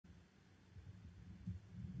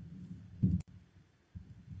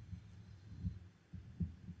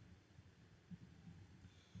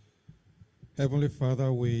Heavenly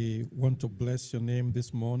Father, we want to bless your name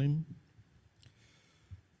this morning.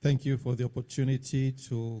 Thank you for the opportunity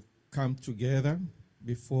to come together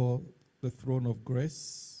before the throne of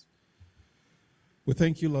grace. We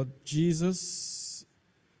thank you, Lord Jesus,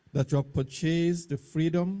 that you have purchased the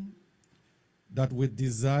freedom that we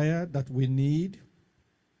desire, that we need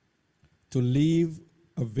to live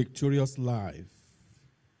a victorious life.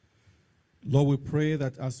 Lord, we pray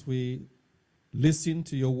that as we listen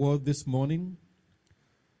to your word this morning,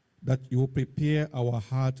 that you will prepare our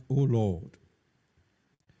heart, O Lord,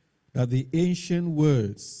 that the ancient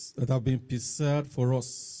words that have been preserved for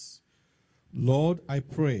us, Lord, I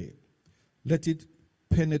pray, let it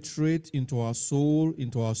penetrate into our soul,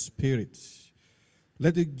 into our spirit.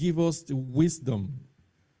 Let it give us the wisdom,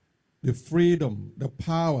 the freedom, the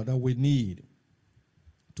power that we need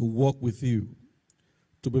to walk with you,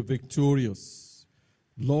 to be victorious.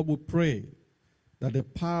 Lord, we pray that the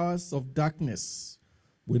powers of darkness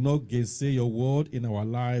will not gainsay your word in our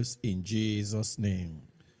lives in Jesus' name.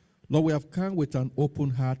 Lord, we have come with an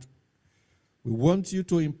open heart. We want you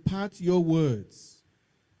to impart your words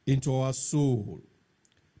into our soul.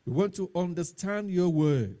 We want to understand your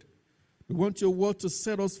word. We want your word to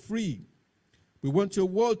set us free. We want your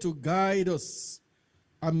word to guide us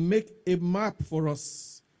and make a map for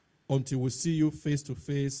us until we see you face to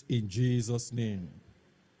face in Jesus' name.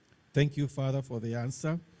 Thank you, Father, for the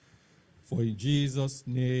answer. For in Jesus'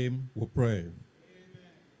 name we pray.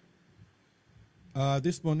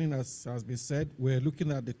 This morning, as has been said, we're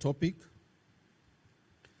looking at the topic,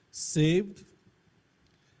 saved,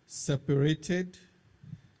 separated,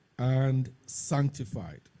 and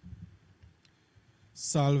sanctified.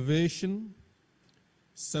 Salvation,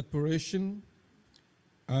 separation,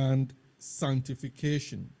 and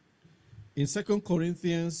sanctification. In 2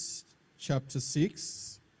 Corinthians chapter 6,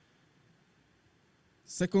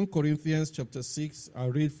 2 Corinthians chapter 6, I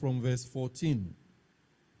read from verse 14.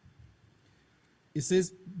 It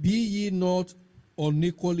says, "Be ye not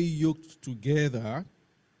unequally yoked together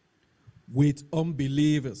with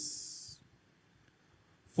unbelievers.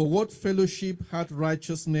 For what fellowship hath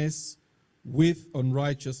righteousness with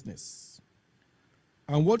unrighteousness?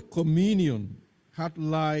 And what communion hath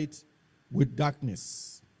light with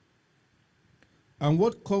darkness? And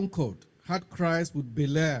what concord hath Christ with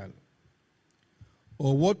Belial?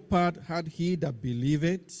 Or what part had he that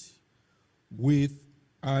believeth with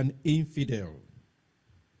an infidel?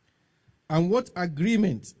 And what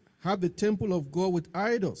agreement hath the temple of God with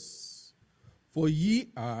idols? For ye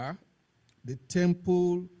are the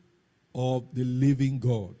temple of the living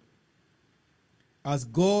God. As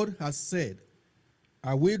God has said,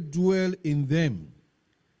 I will dwell in them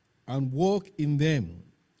and walk in them,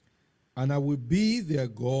 and I will be their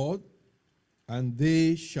God, and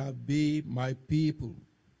they shall be my people.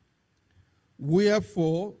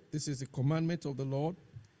 Wherefore, this is the commandment of the Lord,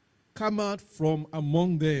 come out from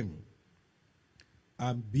among them,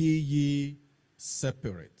 and be ye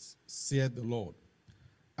separate, saith the Lord,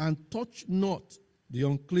 and touch not the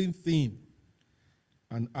unclean thing,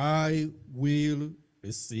 and I will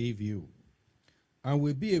receive you, and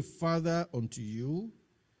will be a father unto you,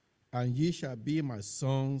 and ye shall be my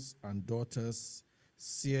sons and daughters,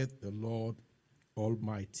 saith the Lord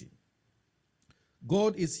Almighty."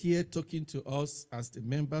 God is here talking to us as the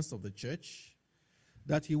members of the church,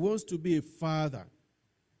 that he wants to be a father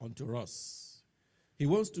unto us. He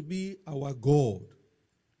wants to be our God.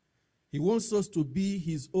 He wants us to be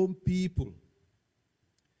his own people.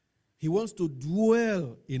 He wants to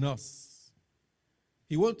dwell in us.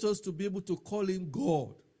 He wants us to be able to call him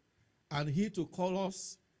God, and he to call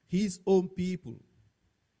us his own people.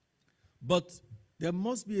 But there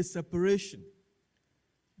must be a separation.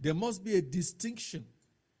 There must be a distinction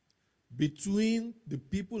between the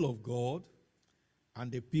people of God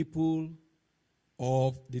and the people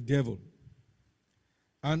of the devil.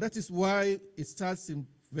 And that is why it starts in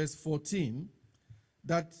verse 14,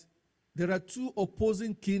 that there are two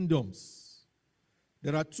opposing kingdoms.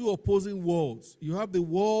 There are two opposing worlds. You have the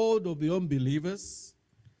world of the unbelievers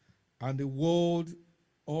and the world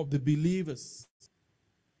of the believers.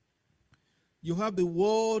 You have the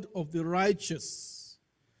world of the righteous.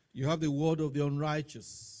 You have the world of the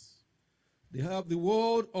unrighteous. They have the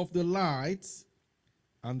world of the light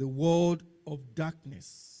and the world of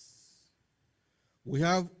darkness. We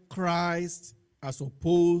have Christ as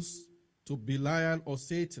opposed to Belial or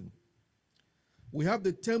Satan. We have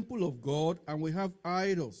the temple of God and we have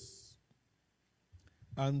idols.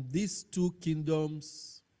 And these two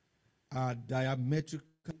kingdoms are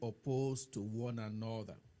diametrically opposed to one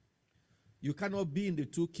another. You cannot be in the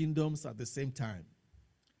two kingdoms at the same time.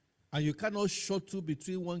 And you cannot shuttle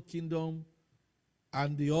between one kingdom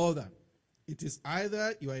and the other. It is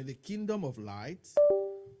either you are in the kingdom of light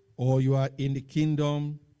or you are in the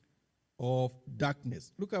kingdom of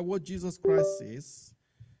darkness. Look at what Jesus Christ says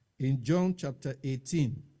in John chapter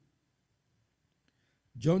 18.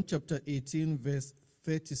 John chapter 18, verse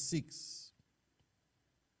 36.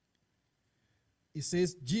 He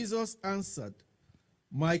says, Jesus answered,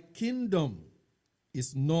 my kingdom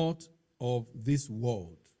is not of this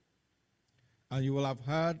world. And you will have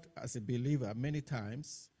heard as a believer many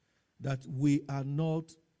times that we are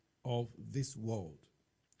not of this world.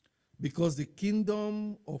 Because the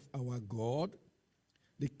kingdom of our God,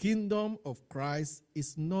 the kingdom of Christ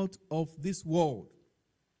is not of this world.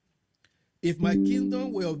 If my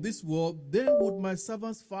kingdom were of this world, then would my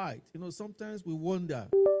servants fight? Sometimes we wonder,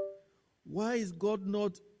 why is God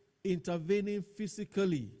not intervening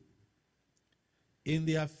physically in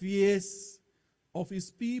the affairs of his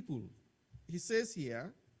people? He says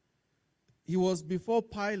here, he was before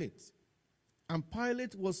Pilate, and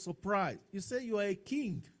Pilate was surprised. You say you are a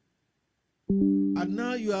king, and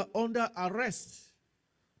now you are under arrest.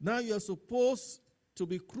 Now you are supposed to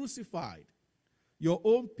be crucified. Your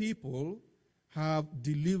own people have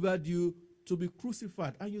delivered you to be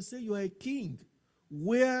crucified, and you say you are a king.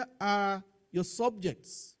 Where are your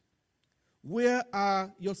subjects? Where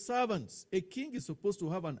are your servants? A king is supposed to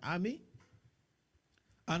have an army.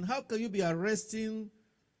 And how can you be arresting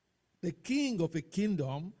the king of a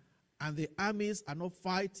kingdom and the armies are not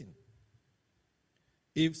fighting?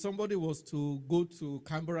 If somebody was to go to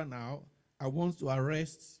Canberra now, I want to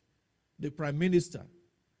arrest the prime minister.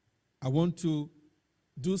 I want to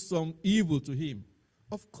do some evil to him.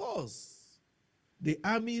 Of course, the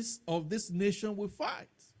armies of this nation will fight.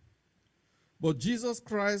 But Jesus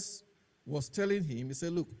Christ was telling him, he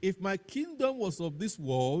said, look, if my kingdom was of this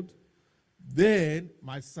world, then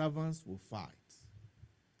my servants will fight.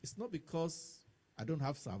 It's not because I don't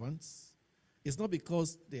have servants. It's not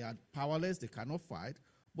because they are powerless, they cannot fight,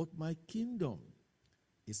 but my kingdom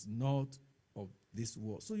is not of this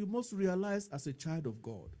world. So you must realize as a child of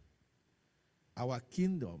God, our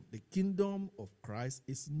kingdom, the kingdom of Christ,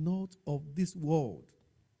 is not of this world.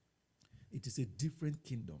 It is a different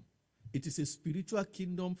kingdom. It is a spiritual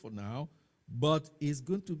kingdom for now, but it's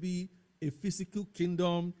going to be a physical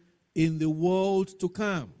kingdom in the world to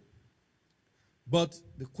come. But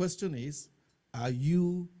the question is, are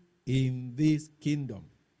you in this kingdom?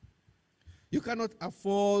 You cannot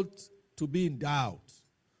afford to be in doubt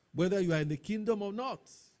whether you are in the kingdom or not.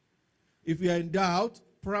 If you are in doubt,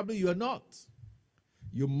 probably you are not.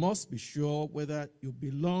 You must be sure whether you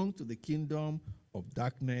belong to the kingdom of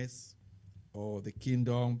darkness or the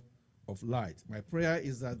kingdom of light. My prayer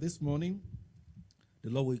is that this morning, the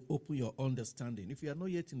Lord will open your understanding. If you are not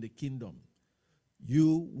yet in the kingdom,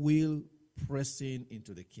 you will press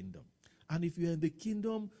into the kingdom. And if you are in the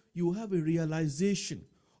kingdom, you will have a realization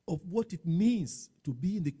of what it means to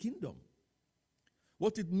be in the kingdom.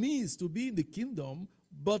 What it means to be in the kingdom,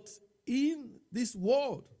 but in this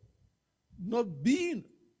world. Not being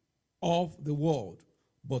of the world,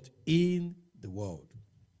 but in the world.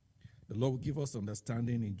 The Lord will give us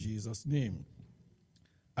understanding in Jesus' name.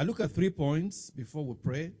 I look at 3 points before we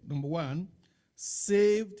pray. Number 1,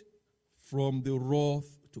 saved from the wrath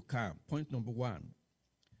to come. Point number 1,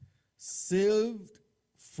 saved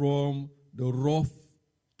from the wrath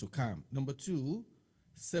to come. Number 2,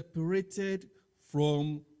 separated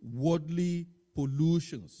from worldly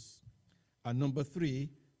pollutions. And number 3,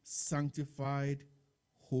 sanctified,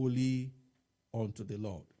 holy unto the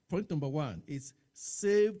Lord. Point number 1 is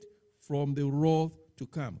saved from the wrath to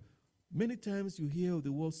come. Many times you hear of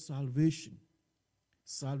the word salvation.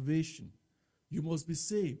 Salvation. You must be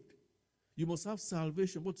saved. You must have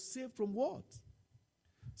salvation. But saved from what?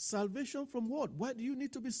 Salvation from what? Why do you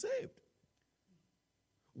need to be saved?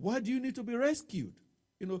 Why do you need to be rescued?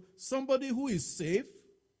 Somebody who is safe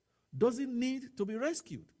doesn't need to be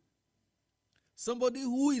rescued. Somebody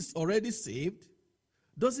who is already saved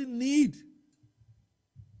doesn't need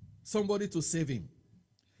somebody to save him.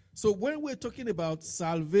 So when we're talking about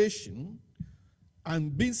salvation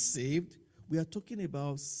and being saved, we are talking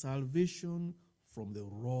about salvation from the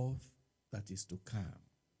wrath that is to come.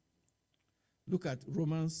 Look at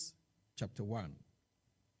Romans chapter 1.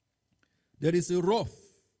 There is a wrath,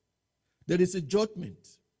 there is a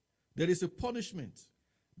judgment, there is a punishment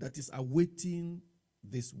that is awaiting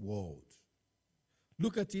this world.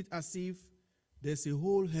 Look at it as if there's a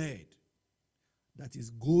whole herd that is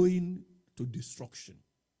going to destruction,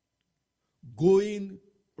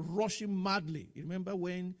 rushing madly. Remember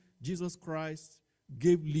when Jesus Christ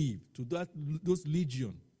gave leave to those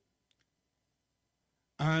legion?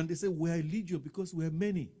 And they said, we are a legion because we are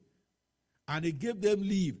many. And he gave them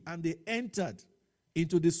leave, and they entered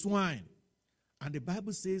into the swine. And the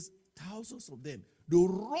Bible says thousands of them, they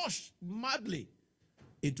rushed madly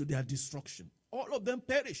into their destruction. All of them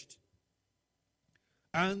perished.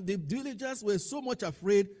 And the villagers were so much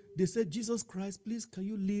afraid, they said, Jesus Christ, please, can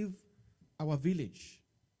you leave our village?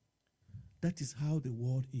 That is how the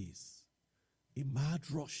world is. A mad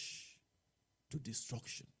rush to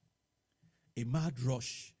destruction. A mad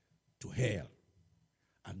rush to hell.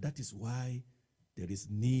 And that is why there is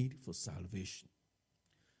need for salvation.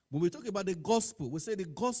 When we talk about the gospel, we say the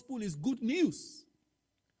gospel is good news.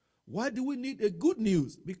 Why do we need a good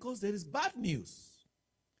news? Because there is bad news.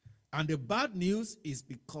 And the bad news is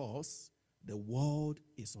because the world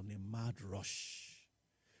is on a mad rush.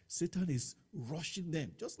 Satan is rushing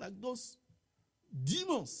them, just like those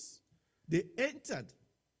demons. They entered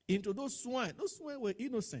into those swine. Those swine were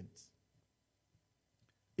innocent.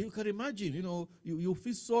 You can imagine, you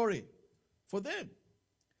feel sorry for them.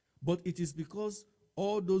 But it is because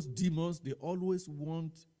all those demons, they always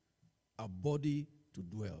want a body to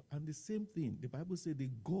dwell. And the same thing, the Bible says the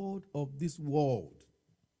God of this world,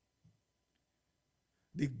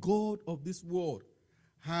 the God of this world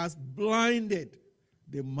has blinded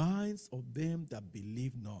the minds of them that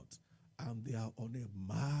believe not, and they are on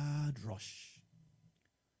a mad rush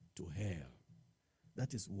to hell.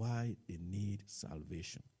 That is why they need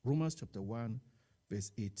salvation. Romans chapter 1,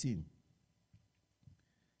 verse 18.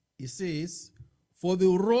 It says, for the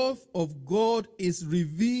wrath of God is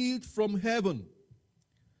revealed from heaven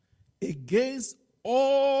against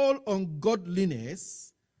all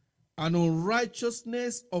ungodliness and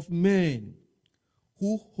unrighteousness of men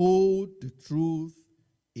who hold the truth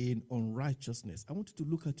in unrighteousness. I want you to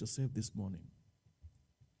look at yourself this morning.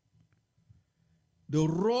 The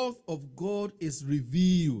wrath of God is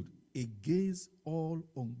revealed against all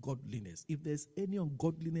ungodliness. If there's any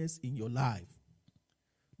ungodliness in your life,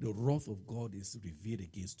 the wrath of God is revealed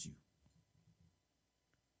against you.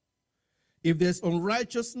 If there's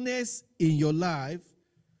unrighteousness in your life,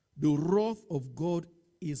 the wrath of God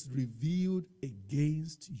is revealed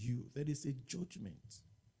against you. There is a judgment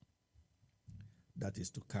that is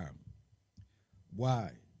to come.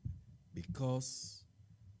 Why? Because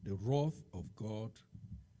the wrath of God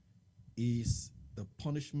is the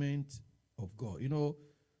punishment of God.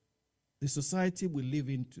 The society we live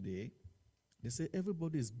in today, they say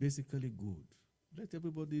everybody is basically good. Let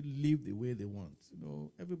everybody live the way they want.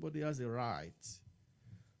 Everybody has a right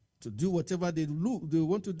to do whatever they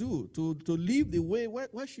want to do, to live the way.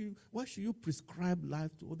 Why should you prescribe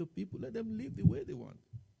life to other people? Let them live the way they want.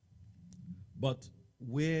 But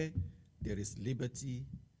where there is liberty,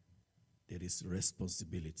 there is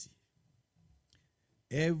responsibility.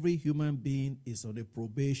 Every human being is on a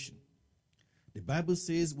probation. The Bible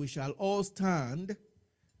says we shall all stand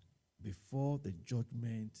before the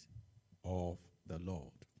judgment of the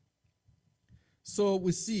Lord. So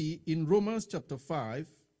we see in Romans chapter 5,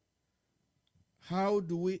 how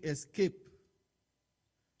do we escape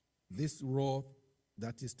this wrath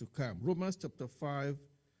that is to come? Romans chapter 5,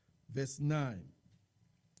 verse 9.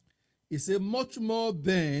 It says, much more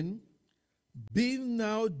then, being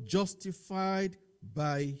now justified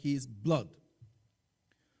by his blood,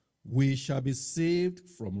 we shall be saved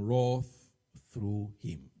from wrath through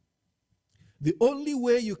him. The only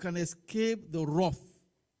way you can escape the wrath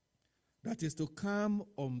that is to come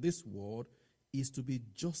on this world is to be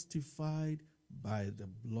justified by the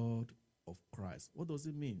blood of Christ. What does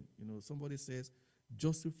it mean? Somebody says,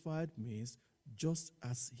 justified means just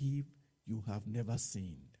as if you have never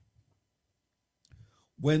sinned.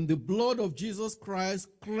 When the blood of Jesus Christ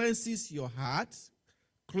cleanses your heart,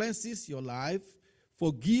 cleanses your life,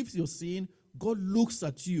 forgives your sin, God looks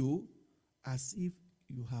at you as if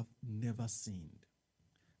you have never sinned.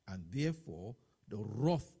 And therefore, the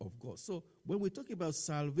wrath of God. So when we talk about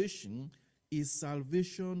salvation, is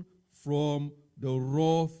salvation from the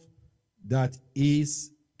wrath that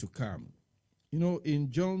is to come. In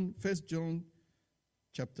 1 John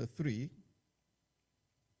chapter 3,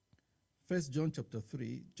 1 John chapter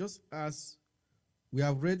 3, just as we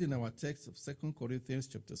have read in our text of 2 Corinthians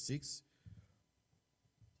chapter 6,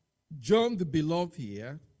 John the beloved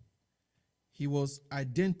here, he was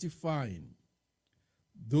identifying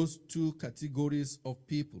those two categories of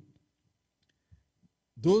people.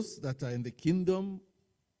 Those that are in the kingdom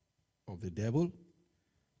of the devil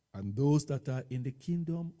and those that are in the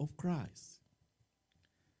kingdom of Christ.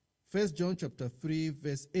 1 John chapter 3,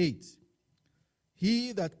 verse 8.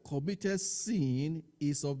 He that committeth sin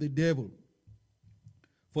is of the devil.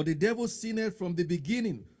 For the devil sinned from the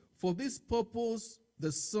beginning. For this purpose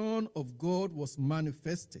the Son of God was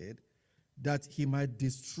manifested, that he might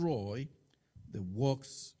destroy the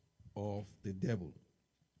works of the devil.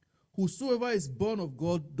 Whosoever is born of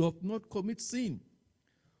God doth not commit sin,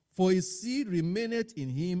 for his seed remaineth in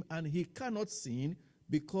him, and he cannot sin,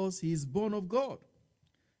 because he is born of God.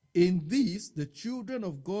 In this the children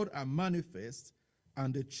of God are manifest,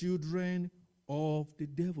 and the children of the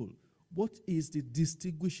devil. What is the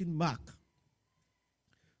distinguishing mark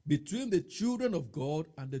between the children of God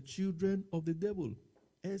and the children of the devil?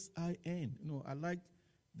 S-I-N. I like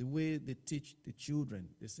the way they teach the children.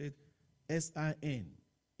 They said S-I-N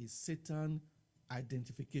is Satan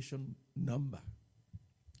identification number.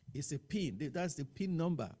 It's a pin. That's the pin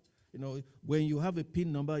number. When you have a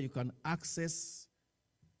pin number, you can access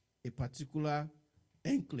a particular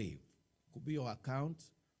enclave. Could be your account,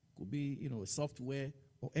 could be, a software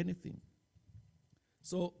or anything.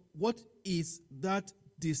 So what is that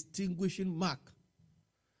distinguishing mark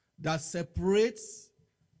that separates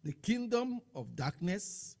the kingdom of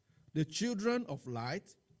darkness, the children of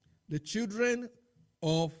light, the children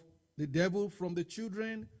of the devil from the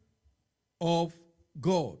children of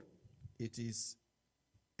God? It is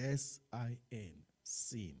S-I-N,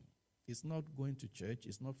 sin. It's not going to church,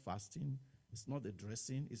 it's not fasting, it's not the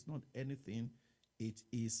dressing, it's not anything. It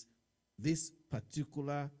is this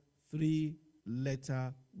particular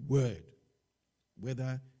 3-letter word,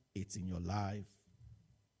 whether it's in your life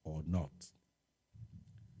or not.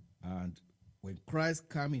 And when Christ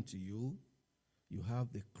comes into you, you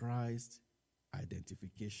have the Christ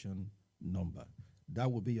identification number.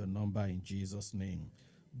 That will be your number in Jesus' name.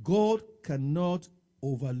 God cannot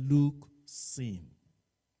overlook sin.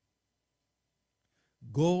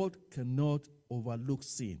 God cannot overlook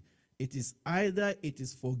sin. It is either it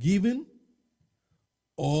is forgiven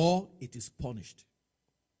or it is punished.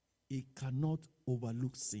 He cannot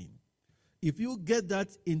overlook sin. If you get that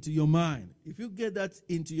into your mind, if you get that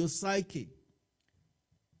into your psyche,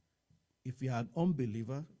 if you are an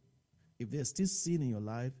unbeliever, if there's still sin in your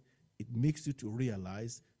life, it makes you to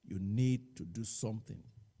realize you need to do something.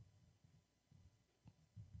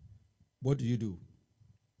 What do?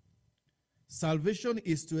 Salvation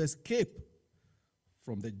is to escape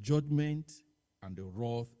from the judgment and the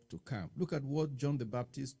wrath to come. Look at what John the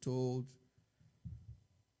Baptist told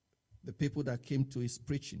the people that came to his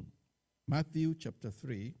preaching. Matthew chapter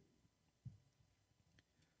 3.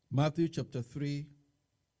 Matthew chapter 3,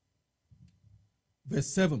 verse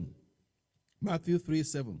 7. Matthew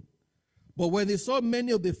 3:7. But when he saw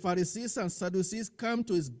many of the Pharisees and Sadducees come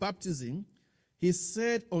to his baptism, he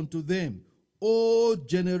said unto them, O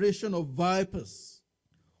generation of vipers,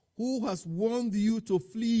 who has warned you to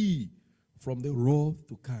flee from the wrath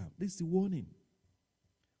to come? This is the warning.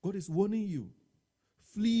 God is warning you.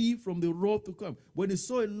 Flee from the wrath to come. When he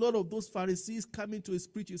saw a lot of those Pharisees coming to his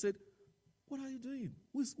preaching, he said, what are you doing?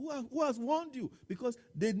 Who has warned you? Because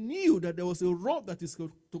they knew that there was a wrath that is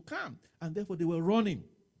to come, and therefore they were running.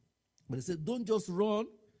 But he said, don't just run.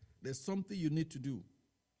 There's something you need to do.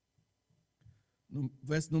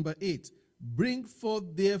 Verse number 8. Bring forth,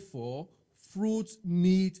 therefore, fruit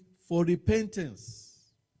meet for repentance.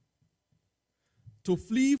 To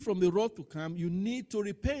flee from the wrath to come, you need to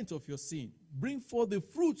repent of your sin. Bring forth the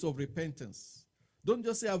fruits of repentance. Don't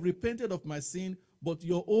just say, I've repented of my sin, but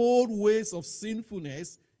your old ways of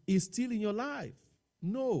sinfulness is still in your life.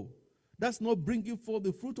 No, that's not bringing forth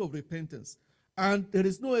the fruit of repentance. And there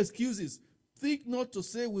is no excuses. Think not to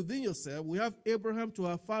say within yourself, we have Abraham to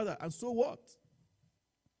our father, and so what?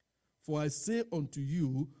 For I say unto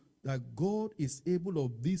you that God is able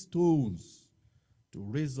of these stones to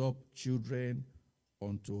raise up children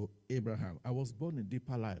unto Abraham. I was born in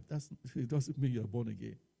deeper life. It doesn't mean you're born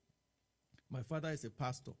again. My father is a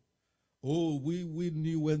pastor. Oh, we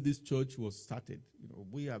knew when this church was started.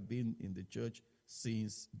 We have been in the church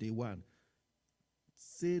since day one.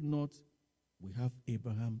 Say not, we have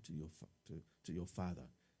Abraham to your father.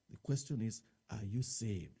 The question is, are you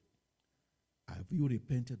saved? Have you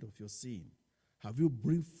repented of your sin? Have you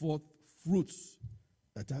bring forth fruits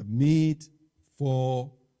that are made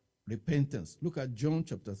for repentance? Look at John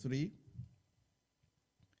chapter 3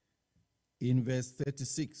 in verse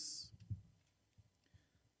 36.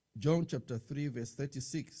 John chapter 3 verse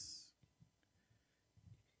 36.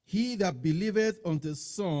 He that believeth on the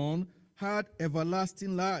Son had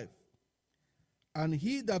everlasting life, and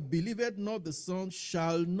he that believeth not the Son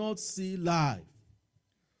shall not see life,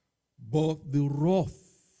 but the wrath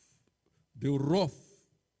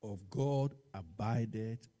of God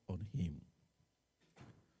abideth on him.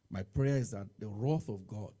 My prayer is that the wrath of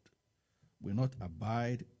God will not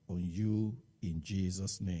abide on you in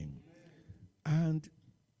Jesus' name. And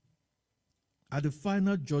at the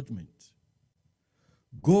final judgment,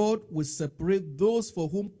 God will separate those for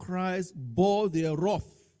whom Christ bore their wrath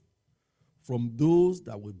from those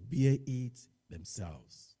that will bear it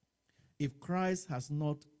themselves. If Christ has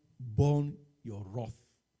not borne your wrath,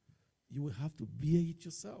 you will have to bear it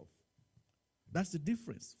yourself. That's the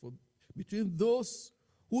difference between those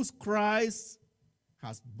whose Christ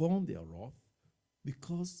has borne their wrath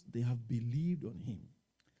because they have believed on him,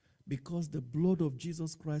 because the blood of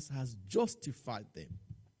Jesus Christ has justified them.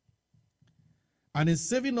 And in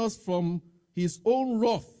saving us from his own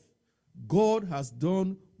wrath, God has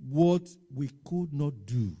done what we could not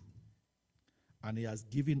do. And he has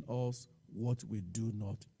given us what we do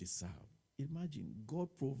not deserve. Imagine, God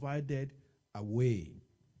provided a way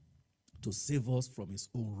to save us from his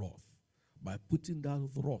own wrath by putting that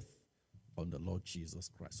wrath on the Lord Jesus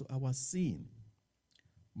Christ. So our sin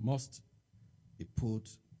must be put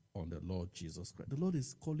on the Lord Jesus Christ. The Lord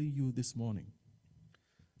is calling you this morning.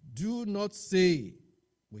 Do not say,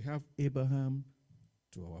 we have Abraham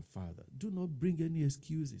to our father. Do not bring any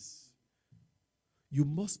excuses. You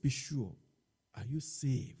must be sure. Are you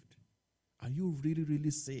saved? Are you really, really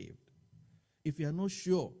saved? If you are not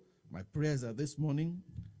sure, my prayers are this morning,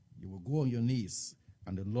 you will go on your knees,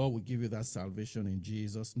 and the Lord will give you that salvation in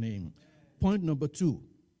Jesus' name. Point number 2,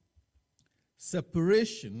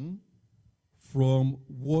 separation from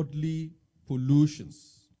worldly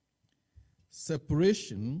pollutions.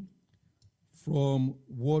 Separation from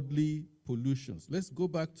worldly pollutions. Let's go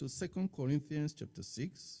back to 2 Corinthians chapter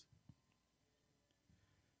 6.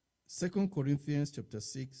 2 Corinthians chapter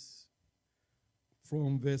 6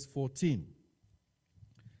 from verse 14.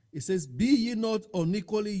 It says, be ye not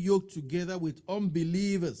unequally yoked together with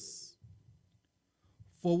unbelievers.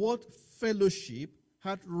 For what fellowship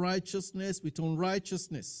hath righteousness with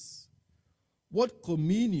unrighteousness? What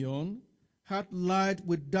communion hath light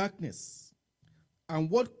with darkness? And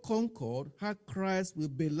what concord hath Christ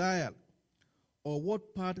with Belial? Or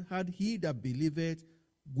what part had he that believeth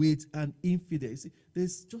with an infidel? See,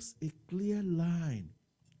 there's just a clear line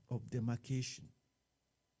of demarcation.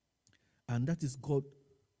 And that is God.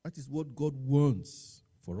 That is what God wants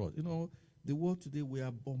for us. You know, the world today, we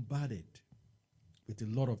are bombarded with a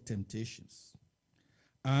lot of temptations.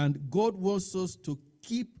 And God wants us to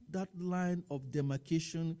keep that line of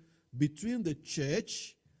demarcation between the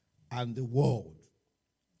church and the world.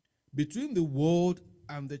 Between the world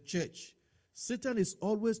and the church. Satan is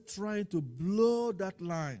always trying to blur that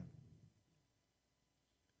line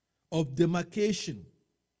of demarcation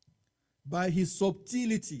by his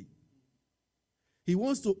subtlety. He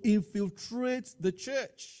wants to infiltrate the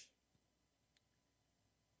church.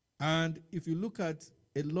 And if you look at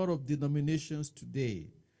a lot of denominations today,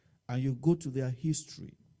 and you go to their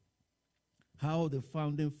history, how the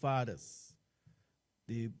founding fathers,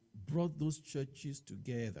 they brought those churches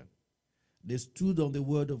together. They stood on the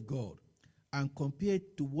word of God. And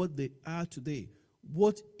compared to what they are today,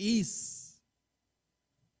 what is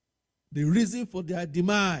the reason for their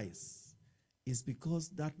demise is because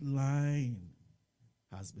that line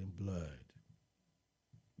has been blurred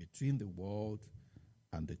between the world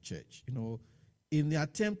and the church. You know, in the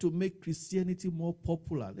attempt to make Christianity more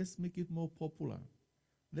popular, let's make it more popular.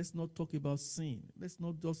 Let's not talk about sin. Let's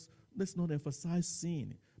not emphasize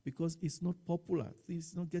sin because it's not popular.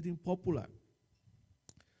 It's not getting popular.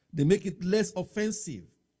 They make it less offensive.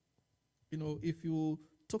 You know, if you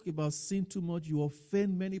talk about sin too much, you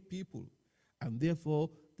offend many people, and therefore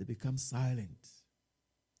they become silent.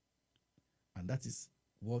 And that is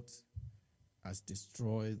what has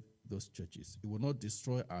destroyed those churches. It will not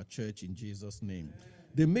destroy our church in Jesus' name.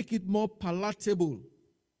 They make it more palatable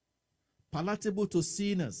to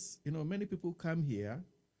sinners. You know, many people come here,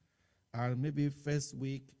 and maybe first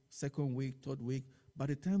week, second week, third week, by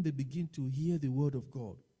the time they begin to hear the word of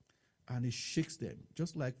God, and it shakes them,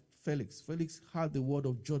 just like Felix. Felix heard the word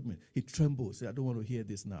of judgment. He trembles, said, I don't want to hear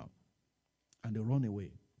this now. And they run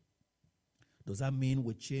away. Does that mean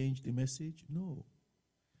we change the message? No.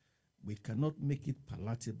 We cannot make it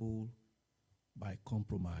palatable by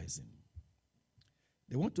compromising.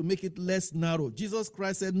 They want to make it less narrow. Jesus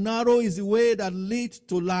Christ said, narrow is the way that leads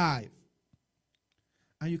to life.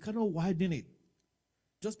 And you cannot widen it.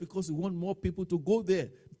 Just because you want more people to go there,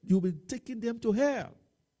 you'll be taking them to hell.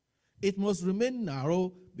 It must remain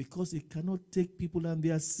narrow because it cannot take people and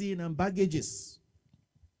their sin and baggages.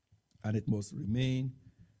 And it must remain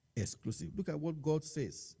exclusive. Look at what God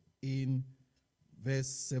says in verse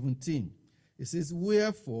 17. It says,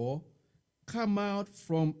 wherefore, come out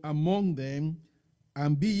from among them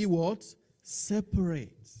and be ye what?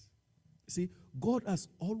 Separate. See, God has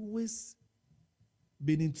always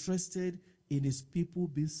been interested in his people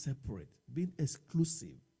being separate, being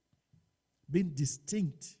exclusive, being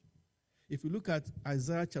distinct. If you look at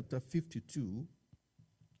Isaiah chapter 52,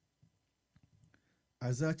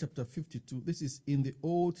 Isaiah chapter 52, this is in the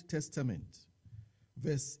Old Testament,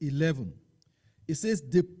 verse 11. It says,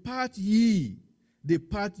 depart ye,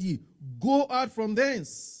 go out from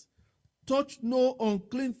thence, touch no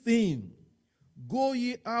unclean thing, go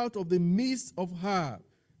ye out of the midst of her,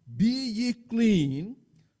 be ye clean,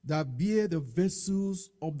 that bear the vessels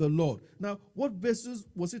of the Lord. Now, what vessels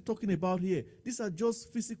was he talking about here? These are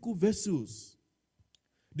just physical vessels.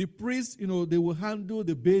 The priests, they will handle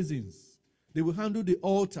the basins. They will handle the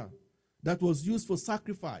altar that was used for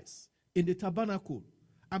sacrifice in the tabernacle.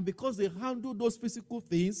 And because they handle those physical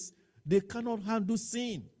things, they cannot handle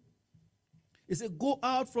sin. He said, go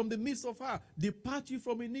out from the midst of her, depart you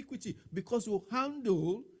from iniquity, because you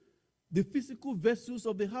handle the physical vessels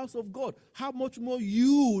of the house of God. How much more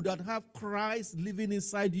you that have Christ living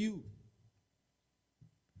inside you?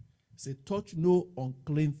 He said, touch no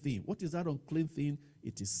unclean thing. What is that unclean thing?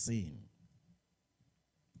 It is sin.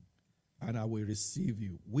 And I will receive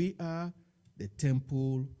you. We are the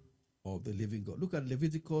temple of the living God. Look at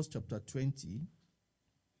Leviticus chapter 20.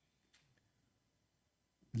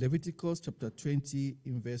 Leviticus chapter 20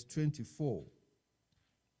 in verse 24.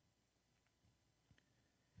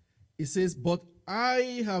 It says, but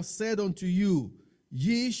I have said unto you,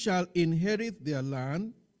 ye shall inherit their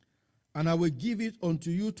land, and I will give it unto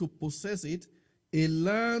you to possess it, a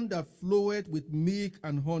land that floweth with milk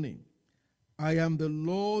and honey. I am the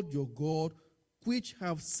Lord your God, which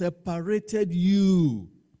have separated you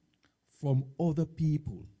from other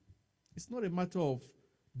people. It's not a matter of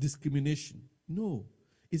discrimination. No.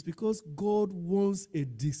 It's because God wants a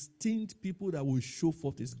distinct people that will show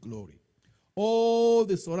forth his glory. All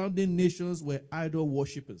the surrounding nations were idol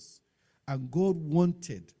worshippers, and God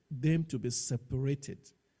wanted them to be separated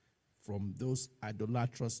from those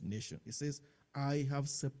idolatrous nations. He says, I have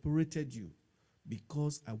separated you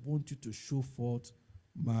because I want you to show forth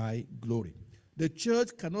my glory. The church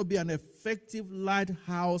cannot be an effective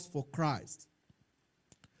lighthouse for Christ.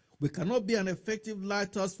 We cannot be an effective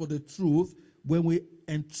lighthouse for the truth when we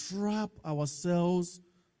entrap ourselves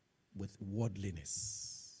with worldliness.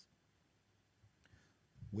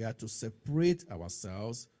 We are to separate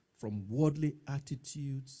ourselves from worldly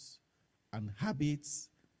attitudes and habits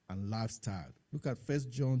and lifestyle. Look at 1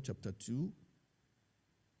 John chapter 2.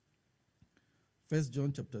 1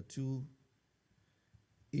 John chapter 2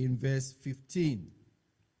 in verse 15.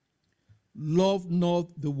 Love not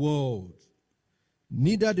the world,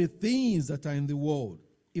 neither the things that are in the world.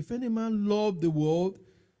 If any man love the world,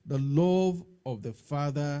 the love of the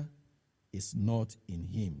Father is not in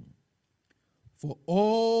him. For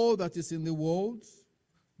all that is in the world,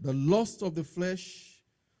 the lust of the flesh,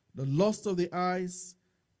 the lust of the eyes,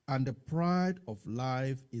 and the pride of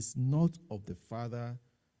life is not of the Father,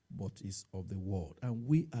 but is of the world. And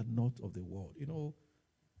we are not of the world.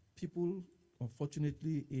 People,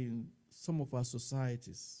 unfortunately, in some of our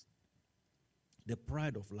societies, the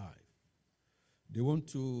pride of life, they want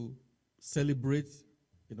to celebrate,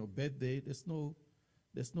 birthday. There's no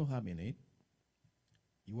harm in it.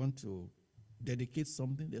 You want to dedicate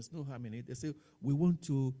something, there's no harm in it. They say, we want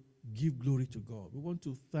to give glory to God. We want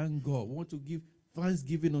to thank God. We want to give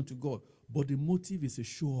thanksgiving unto God. But the motive is a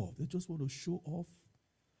show off. They just want to show off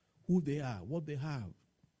who they are, what they have.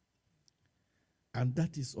 And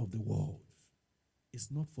that is of the world.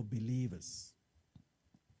 It's not for believers.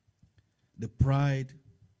 The pride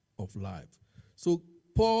of life. So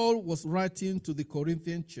Paul was writing to the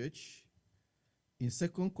Corinthian church. In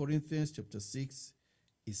 2 Corinthians chapter 6,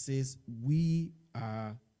 it says, we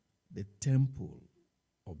are the temple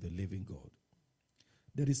of the living God.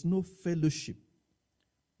 There is no fellowship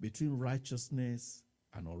between righteousness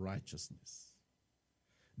and unrighteousness.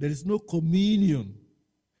 There is no communion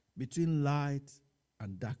between light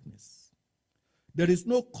and darkness. There is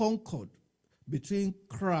no concord between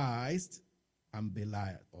Christ and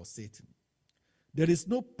Belial or Satan. There is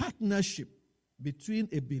no partnership between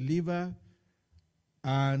a believer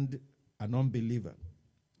and an unbeliever.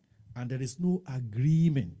 And there is no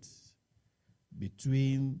agreement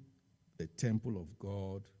between the temple of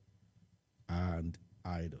God and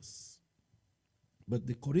idols. But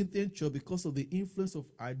the Corinthian church, because of the influence of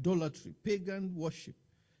idolatry, pagan worship,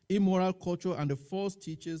 immoral culture, and the false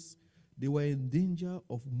teachers, they were in danger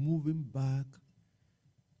of moving back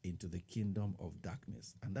into the kingdom of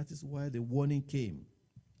darkness. And that is why the warning came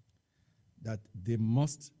that they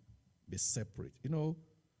must be separate.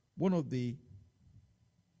 One of the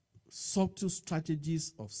subtle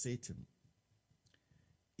strategies of Satan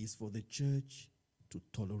is for the church to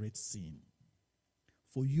tolerate sin,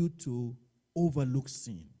 for you to overlook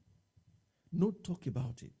sin. No talk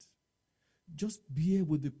about it. Just bear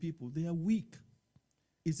with the people. They are weak.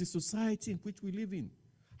 It's the society in which we live in.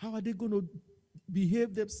 How are they going to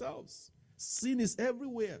behave themselves? Sin is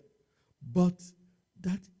everywhere. But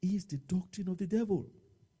that is the doctrine of the devil.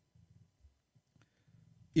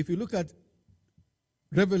 If you look at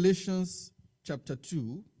Revelations chapter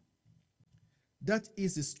 2, that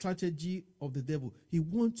is the strategy of the devil. He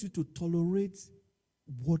wants you to tolerate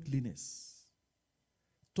worldliness,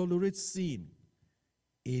 tolerate sin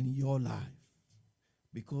in your life,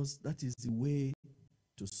 because that is the way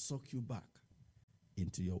to suck you back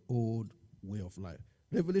into your old way of life.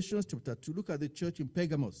 Revelation chapter 2, look at the church in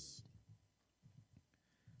Pergamos.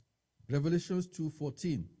 Revelations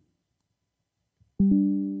 2:14.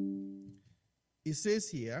 It says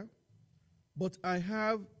here, but I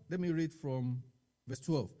have, let me read from verse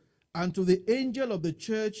 12. And to the angel of the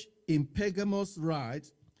church in Pergamos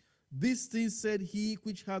write, this thing said he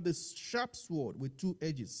which had the sharp sword with two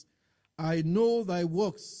edges, I know thy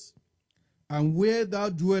works, and where thou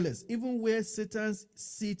dwellest, even where Satan's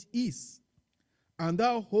seat is, and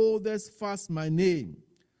thou holdest fast my name,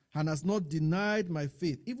 and hast not denied my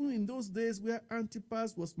faith, even in those days where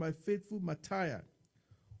Antipas was my faithful martyr,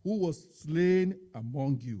 who was slain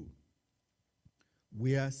among you,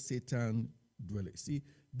 where Satan dwelleth. See,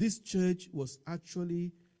 this church was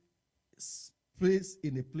actually placed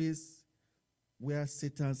in a place where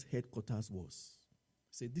Satan's headquarters was.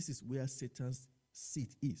 Say, this is where Satan's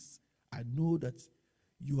seat is. I know that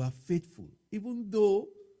you are faithful, even though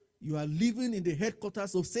you are living in the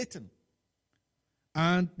headquarters of Satan.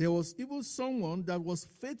 And there was even someone that was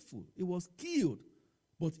faithful. He was killed,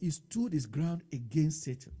 but he stood his ground against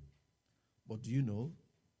Satan. But do you know,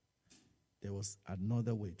 there was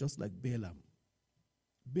another way, just like Balaam.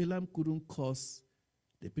 Balaam couldn't curse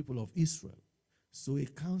the people of Israel. So he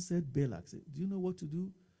counseled Balak, said, do you know what to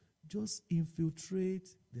do? Just infiltrate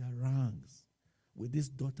their ranks with these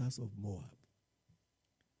daughters of Moab.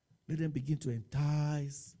 Let them begin to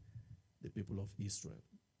entice the people of Israel.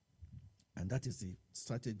 And that is the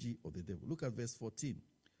strategy of the devil. Look at verse 14.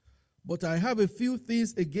 But I have a few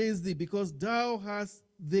things against thee, because thou hast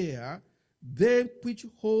there them which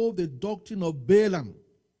hold the doctrine of Balaam,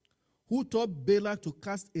 who taught Balak to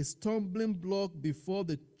cast a stumbling block before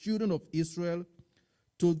the children of Israel,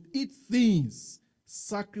 to eat things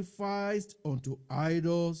sacrificed unto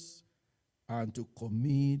idols, and to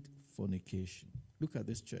commit fornication. Look at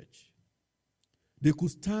this church. They could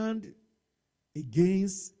stand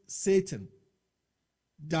against Satan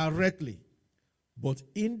directly, but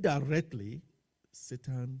indirectly,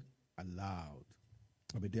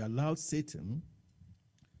 they allowed Satan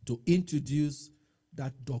to introduce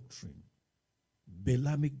that doctrine,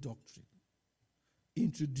 Balaamic doctrine,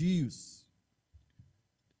 introduce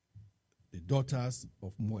the daughters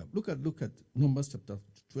of Moab. Look at Numbers chapter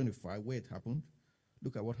 25, where it happened.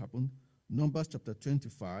 Look at what happened. Numbers chapter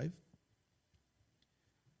 25,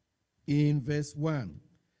 in verse 1.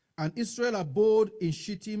 And Israel abode in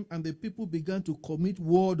Shittim, and the people began to commit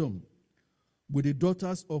whoredom with the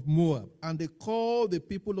daughters of Moab. And they called the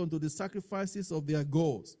people unto the sacrifices of their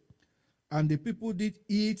gods. And the people did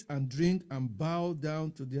eat and drink and bow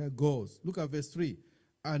down to their gods. Look at verse 3.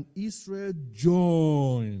 And Israel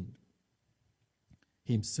joined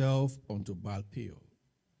himself unto Baal-peor.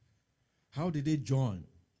 How did they join?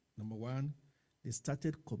 Number one, they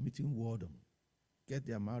started committing whoredom, get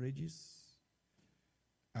their marriages,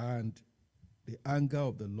 and the anger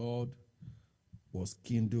of the Lord was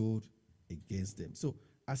kindled against them. So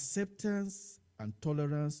acceptance and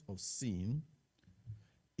tolerance of sin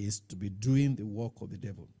is to be doing the work of the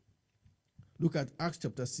devil. Look at Acts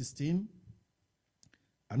chapter 16.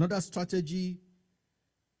 Another strategy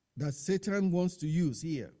that Satan wants to use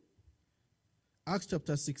here. Acts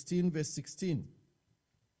chapter 16, verse 16.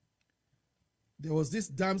 There was this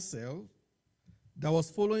damsel that was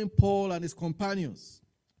following Paul and his companions.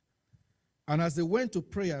 And as they went to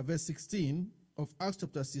prayer, verse 16 of Acts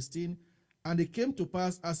chapter 16, and it came to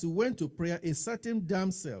pass as he went to prayer, a certain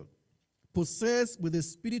damsel, possessed with the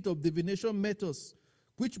spirit of divination, met us,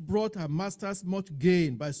 which brought her masters much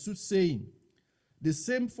gain by soothsaying. The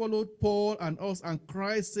same followed Paul and us, and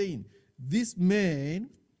cried, saying, these men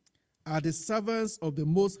are the servants of the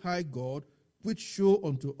Most High God, which show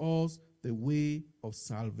unto us the way of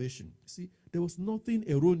salvation. See, there was nothing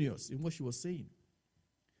erroneous in what she was saying.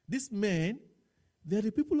 These men, they're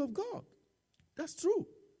the people of God. That's true.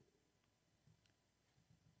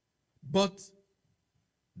 But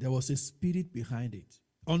there was a spirit behind it.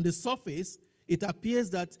 On the surface, it appears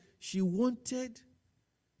that she wanted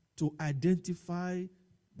to identify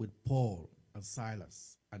with Paul and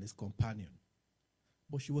Silas and his companion.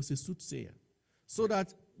 but she was a soothsayer. So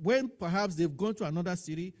that when perhaps they've gone to another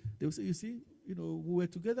city, they will say, you see, we were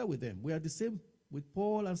together with them. We are the same with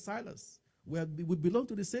Paul and Silas. We belong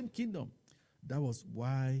to the same kingdom. That was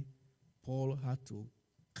why Paul had to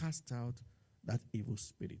cast out that evil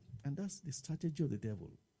spirit. And that's the strategy of the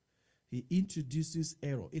devil. He introduces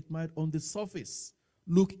error. It might, on the surface,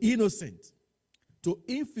 look innocent to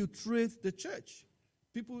infiltrate the church.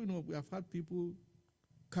 People, we have had people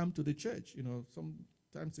come to the church. Some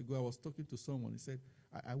times ago I was talking to someone. He said,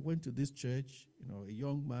 I went to this church, a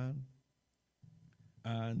young man,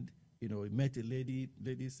 and, he met a lady.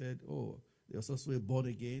 Lady said, oh, there was also a born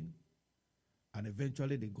again. And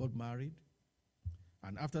eventually they got married.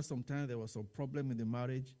 And after some time, there was some problem in the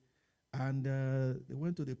marriage. And they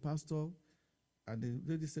went to the pastor, and the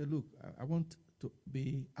lady said, look, I want to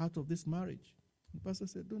be out of this marriage. The pastor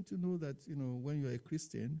said, don't you know that, when you're a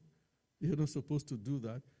Christian, you're not supposed to do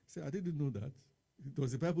that? He said, I didn't know that.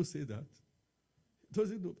 Does the Bible say that?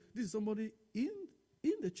 Does it know? This is somebody in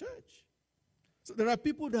the church. So there are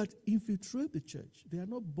people that infiltrate the church. They are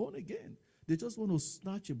not born again. They just want to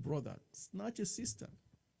snatch a brother, snatch a sister.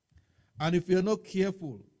 And if you're not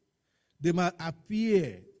careful, they might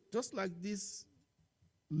appear just like this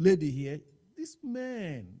lady here. These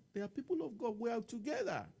men, they are people of God. We are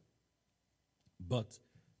together. But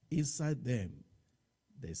inside them,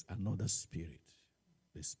 there's another spirit,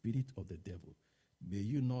 the spirit of the devil. May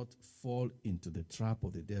you not fall into the trap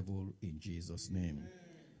of the devil in Jesus' name. Amen.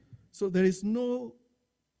 So there is no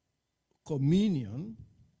communion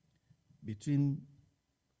between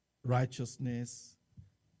righteousness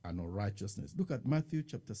and unrighteousness. Look at Matthew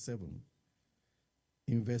chapter 7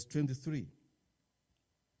 in verse 23.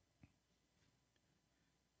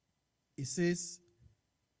 It says,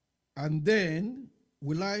 and then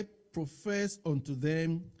will I profess unto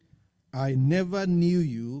them, I never knew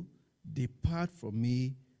you, depart from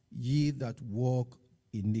me, ye that walk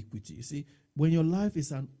iniquity. You see, when your life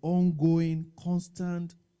is an ongoing,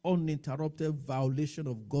 constant, uninterrupted violation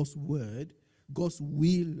of God's word, God's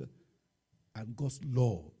will, and God's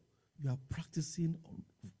law, you are practicing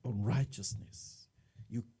unrighteousness.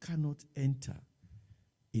 You cannot enter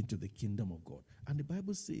into the kingdom of God. And the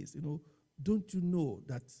Bible says, don't you know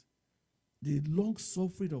that the long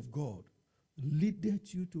suffering of God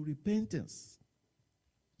leadeth you to repentance?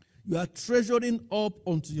 You are treasuring up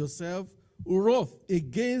unto yourself wrath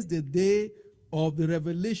against the day of the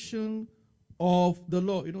revelation of the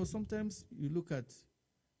Lord. Sometimes you look at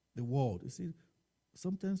the world, you see,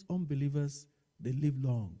 sometimes unbelievers, they live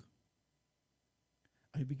long.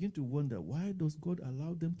 I begin to wonder, why does God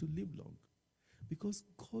allow them to live long? Because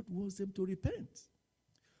God wants them to repent.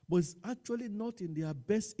 But it's actually not in their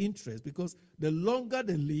best interest, because the longer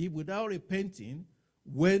they live without repenting,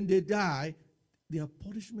 when they die, their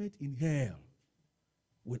punishment in hell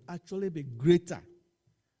will actually be greater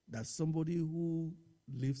than somebody who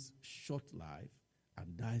lives short life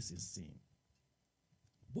and dies in sin.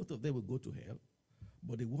 Both of them will go to hell,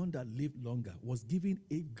 but the one that lived longer was given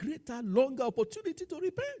a greater, longer opportunity to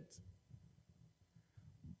repent.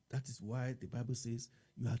 That is why the Bible says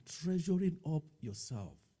you are treasuring up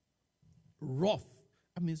yourself. Wrath.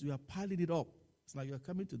 That means you are piling it up. It's like you are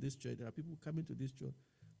coming to this church. There are people coming to this church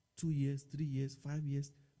 2 years, 3 years, 5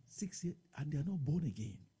 years, 6 years, and they are not born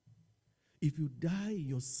again. If you die in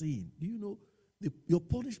your sin, do you know your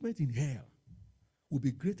punishment in hell will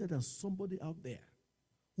be greater than somebody out there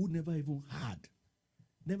who never even had.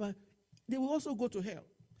 They will also go to hell.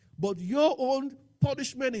 But your own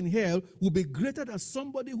punishment in hell will be greater than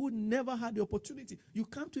somebody who never had the opportunity. You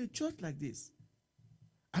come to a church like this,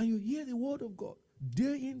 and you hear the word of God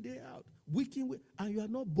day in, day out, week in, week, and you are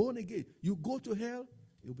not born again. You go to hell,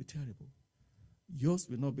 it will be terrible. Yours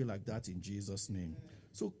will not be like that in Jesus' name.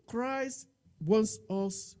 So Christ wants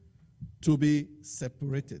us to be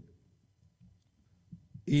separated.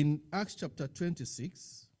 In Acts chapter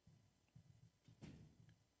 26,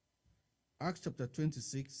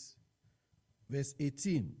 verse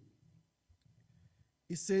 18,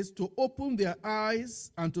 it says, to open their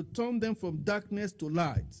eyes and to turn them from darkness to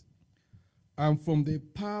light, and from the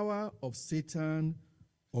power of Satan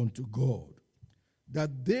unto God,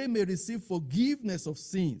 that they may receive forgiveness of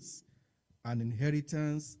sins and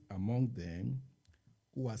inheritance among them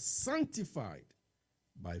who are sanctified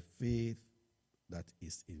by faith that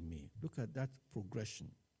is in me. Look at that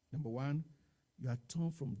progression. Number one, you are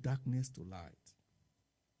turned from darkness to light.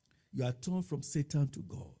 You are turned from Satan to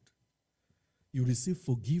God. You receive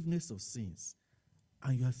forgiveness of sins,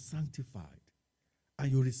 and you are sanctified,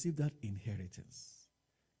 and you receive that inheritance.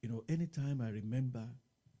 Anytime I remember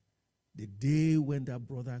the day when that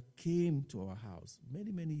brother came to our house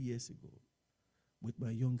many, many years ago, with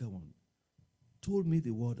my younger one, told me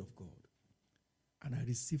the word of God, and I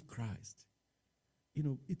received Christ.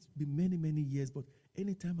 It's been many, many years, but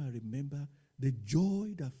anytime I remember the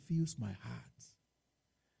joy that fills my heart.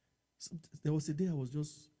 There was a day I was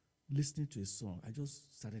just listening to a song. I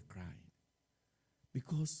just started crying.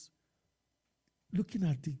 Because looking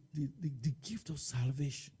at the gift of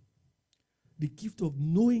salvation, the gift of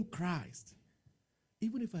knowing Christ,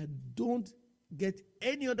 even if I don't get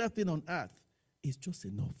any other thing on earth, it's just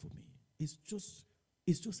enough for me. It's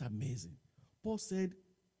just amazing. Paul said,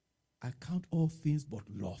 I count all things but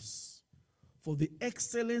loss for the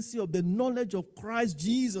excellency of the knowledge of Christ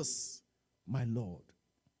Jesus, my Lord.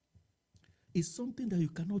 It's something that you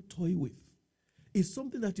cannot toy with. It's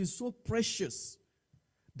something that is so precious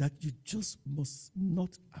that you just must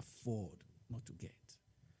not afford not to get.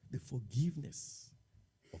 The forgiveness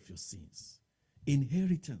of your sins,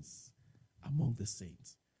 inheritance among the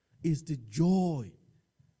saints, is the joy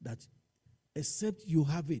that, except you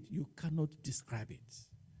have it, you cannot describe it.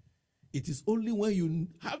 It is only when you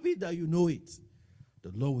have it that you know it.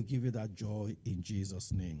 The Lord will give you that joy in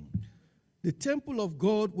Jesus' name. The temple of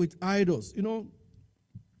God with idols.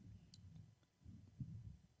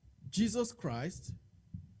 Jesus Christ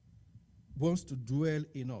wants to dwell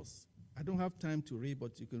in us. I don't have time to read,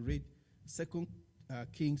 but you can read 2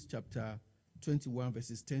 Kings chapter 21,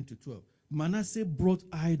 verses 10 to 12. Manasseh brought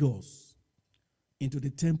idols into the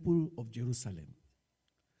temple of Jerusalem,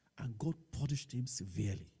 and God punished him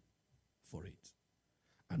severely for it.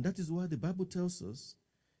 And that is why the Bible tells us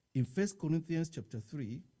in 1 Corinthians chapter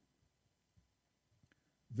 3,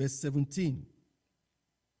 verse 17,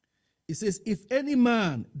 it says, if any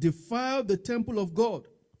man defile the temple of God,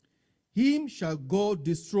 him shall God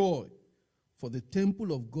destroy, for the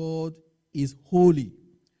temple of God is holy,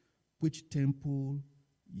 which temple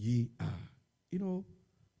ye are.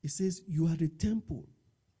 It says you are the temple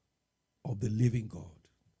of the living God.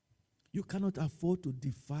 You cannot afford to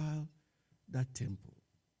defile that temple.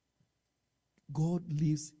 God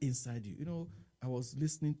lives inside you. I was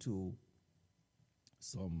listening to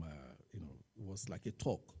some, it was like a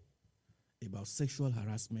talk about sexual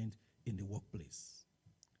harassment in the workplace.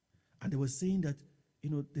 And they were saying that,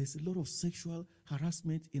 there's a lot of sexual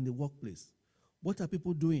harassment in the workplace. What are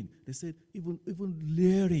people doing? They said even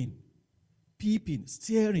leering, peeping,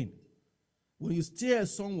 staring. When you stare at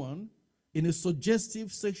someone in a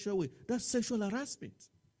suggestive sexual way, that's sexual harassment.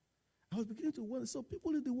 I was beginning to wonder, so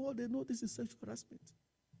people in the world, they know this is sexual harassment.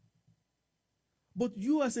 But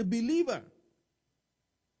you as a believer,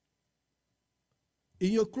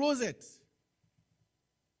 in your closet,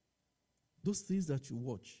 those things that you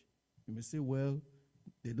watch, you may say, well,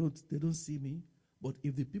 they don't see me. But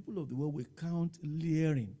if the people of the world will count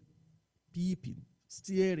leering, peeping,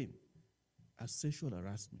 staring as sexual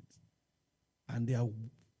harassment, and they are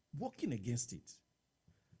working against it,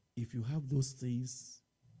 if you have those things,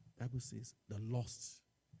 the Bible says, the lust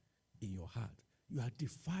in your heart, you are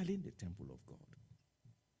defiling the temple of God.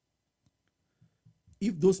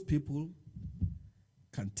 If those people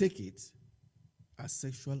can take it as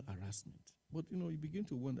sexual harassment, but you begin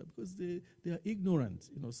to wonder because they are ignorant.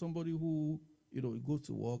 Somebody who you go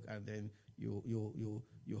to work and then you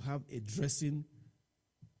have a dressing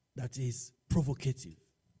that is provocative.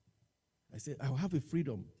 I say I have a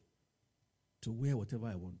freedom to wear whatever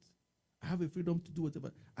I want. I have a freedom to do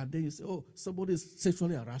whatever. And then you say, oh, somebody is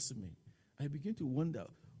sexually harassing me. I begin to wonder.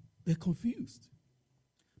 They're confused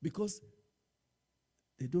because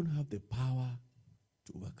they don't have the power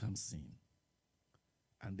to overcome sin.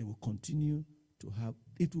 And they will continue to have,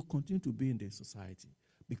 it will continue to be in their society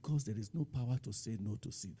because there is no power to say no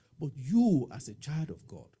to sin. But you, as a child of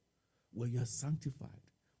God, when you are sanctified,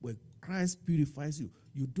 when Christ purifies you,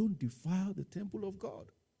 you don't defile the temple of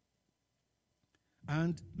God.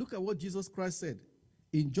 And look at what Jesus Christ said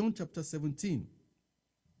in John chapter 17.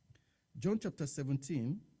 John chapter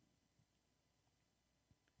 17,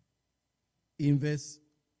 in verse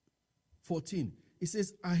 14. It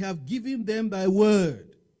says, I have given them thy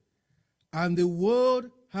word, and the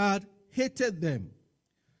word had hated them,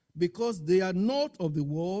 because they are not of the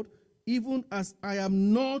world, even as I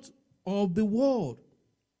am not of the world.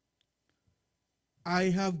 I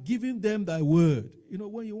have given them thy word.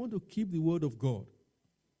 When you want to keep the word of God,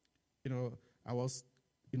 I was,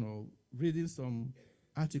 reading some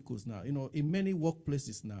articles now, in many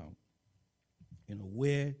workplaces now,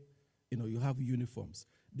 where, you have uniforms.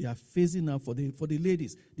 They are phasing out, for the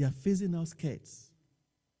ladies, they are phasing out skirts.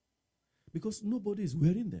 Because nobody is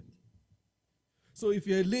wearing them. So if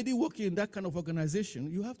you're a lady working in that kind of organization,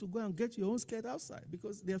 you have to go and get your own skirt outside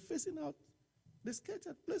because they are phasing out the skirt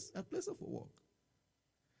at place of work.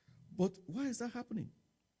 But why is that happening?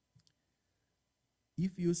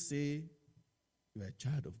 If you say you're a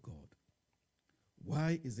child of God,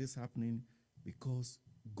 why is this happening? Because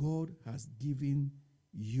God has given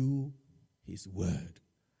you his word,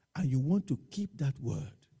 and you want to keep that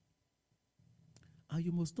word. And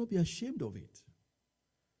you must not be ashamed of it.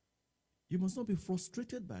 You must not be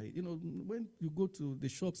frustrated by it. You know, when you go to the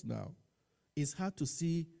shops now, it's hard to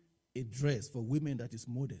see a dress for women that is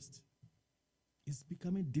modest. It's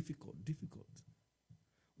becoming difficult.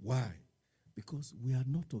 Why? Because we are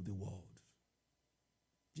not of the world.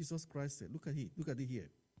 Jesus Christ said, look at it here.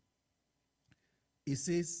 It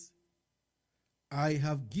says, I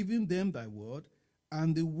have given them thy word,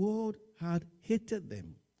 and the world had hated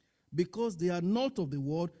them, because they are not of the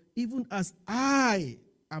world, even as I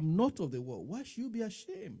am not of the world. Why should you be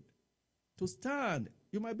ashamed to stand?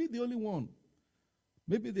 You might be the only one.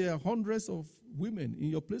 Maybe there are hundreds of women in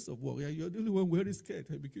your place of work. You're the only one wearing skirt.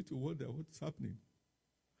 I begin to wonder what's happening.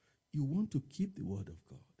 You want to keep the word of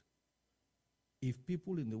God. If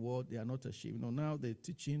people in the world, they are not ashamed. You know, now they're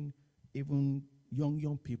teaching even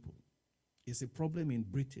young people. It's a problem in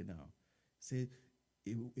Britain now. Say,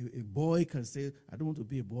 a boy can say, I don't want to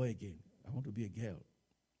be a boy again. I want to be a girl.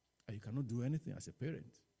 And you cannot do anything as a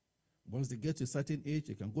parent. Once they get to a certain age,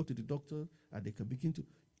 they can go to the doctor and they can begin to,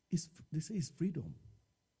 they say it's freedom.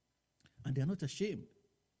 And they are not ashamed.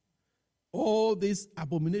 All these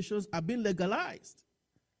abominations are being legalized.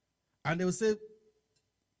 And they will say,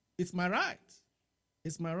 it's my right.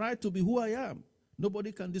 It's my right to be who I am.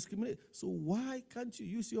 Nobody can discriminate. So why can't you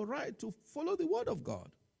use your right to follow the word of God?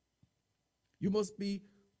 You must be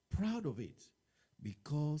proud of it,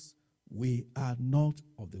 because we are not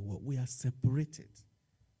of the world. We are separated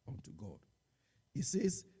unto God. It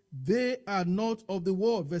says, they are not of the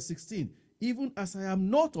world, verse 16, even as I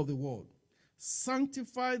am not of the world.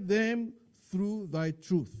 Sanctify them through thy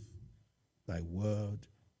truth. Thy word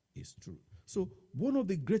is true. So one of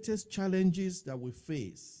the greatest challenges that we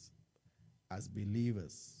face as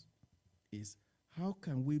believers is, how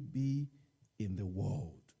can we be in the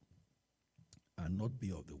world and not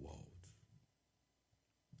be of the world?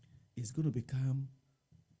 It's going to become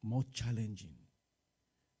more challenging.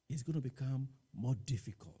 It's going to become more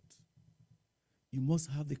difficult. You must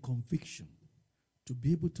have the conviction to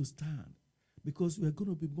be able to stand, because we are going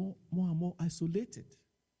to be more and more isolated.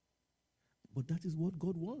 But that is what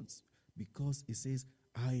God wants, because he says,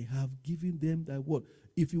 I have given them thy word.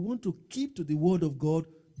 If you want to keep to the word of God,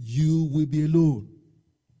 you will be alone.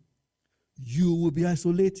 You will be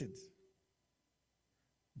isolated.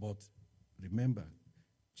 But remember,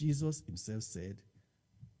 Jesus himself said,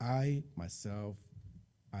 I myself,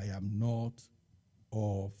 I am not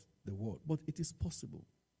of the world. But it is possible.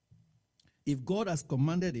 If God has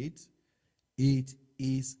commanded it, it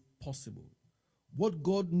is possible. What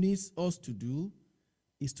God needs us to do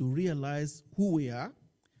is to realize who we are,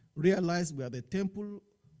 realize we are the temple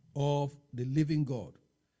of the living God,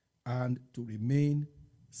 and to remain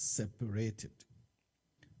separated.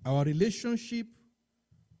 Our relationship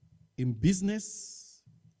in business,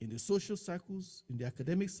 in the social circles, in the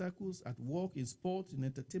academic circles, at work, in sport, in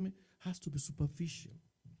entertainment, has to be superficial,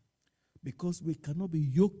 because we cannot be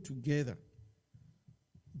yoked together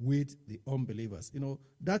with the unbelievers. You know,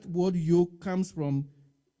 that word yoke comes from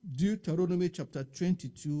Deuteronomy chapter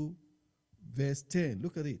 22, verse 10.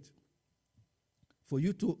 Look at it. For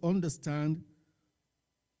you to understand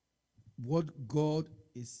what God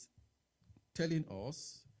is telling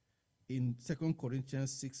us in 2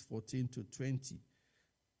 Corinthians 6, 14 to 20.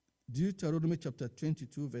 Deuteronomy chapter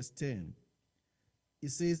 22, verse 10. It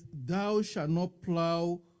says, thou shalt not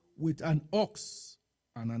plow with an ox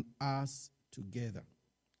and an ass together.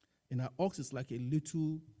 And an ox is like a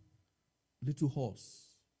little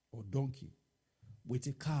horse or donkey with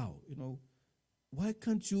a cow. You know, why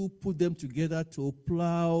can't you put them together to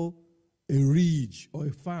plow a ridge or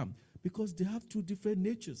a farm? Because they have two different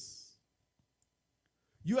natures.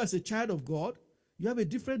 You as a child of God, you have a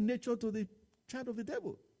different nature to the child of the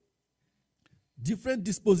devil. Different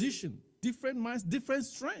disposition, different minds, different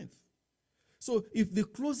strength. So if the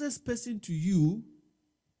closest person to you,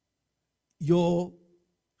 your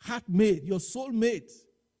heartmate, your soulmate,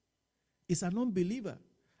 is an unbeliever,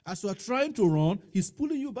 as you are trying to run, he's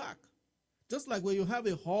pulling you back. Just like when you have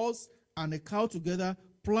a horse and a cow together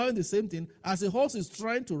plowing the same thing, as the horse is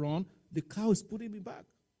trying to run, the cow is pulling me back.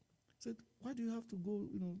 I said, why do you have to go,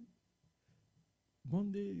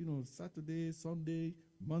 Monday, Saturday, Sunday,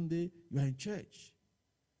 Monday, you are in church?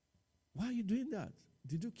 Why are you doing that?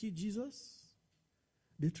 Did you kill Jesus?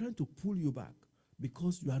 They're trying to pull you back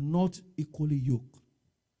because you are not equally yoked.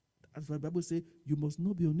 That's why the Bible says you must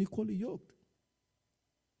not be unequally yoked.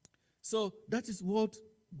 So that is what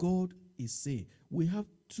God is saying. We have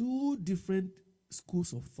two different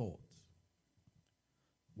schools of thought.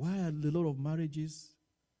 Why are a lot of marriages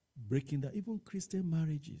breaking down? Even Christian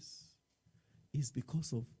marriages is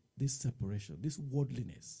because of this separation, this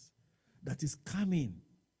worldliness that is coming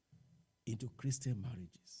into Christian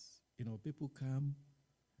marriages. You know, people come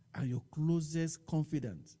and your closest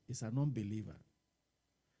confidant is an unbeliever.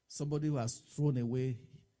 Somebody who has thrown away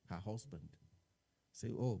her husband. Say,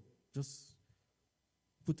 oh, just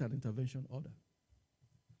put an intervention order.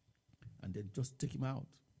 And then just take him out.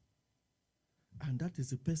 And that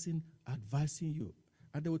is the person advising you.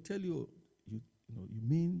 And they will tell you, you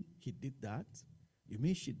mean he did that? You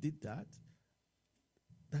mean she did that?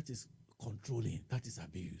 That is controlling. That is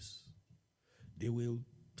abuse. They will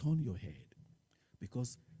turn your head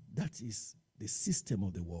because that is the system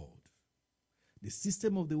of the world. The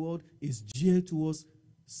system of the world is geared towards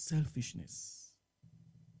selfishness.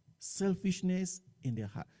 Selfishness in their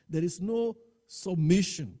heart. There is no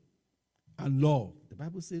submission and love. The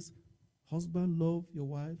Bible says, husband, love your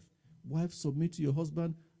wife. Wife, submit to your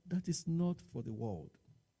husband. That is not for the world.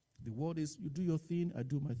 The world is, you do your thing, I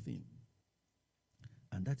do my thing.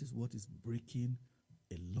 And that is what is breaking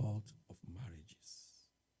a lot of marriages.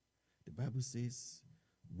 The Bible says,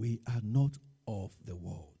 we are not of the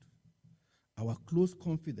world. Our close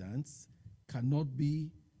confidence cannot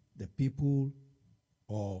be the people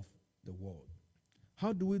of the world.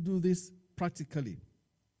 How do we do this practically?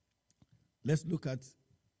 Let's look at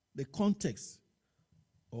the context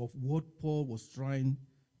of what Paul was trying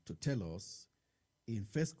to tell us in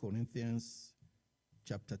 1 Corinthians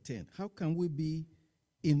chapter 10. How can we be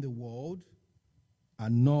in the world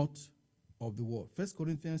and not of the world? 1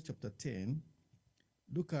 Corinthians chapter 10,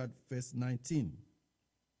 look at verse 19.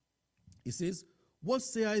 It says, what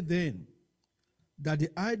say I then? That the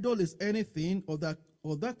idol is anything, or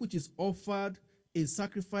that which is offered in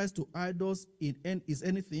sacrifice to idols is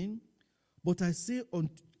anything? But I say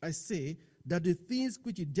that the things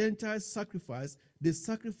which the Gentiles sacrifice, they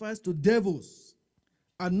sacrifice to devils,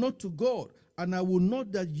 and not to God. And I will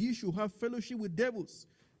not that ye should have fellowship with devils.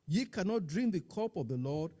 Ye cannot drink the cup of the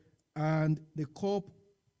Lord and the cup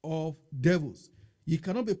of devils. Ye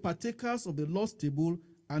cannot be partakers of the Lord's table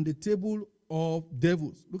and the table of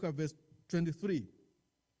devils. Look at verse 23.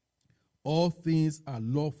 All things are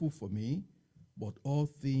lawful for me, but all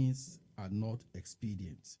things are not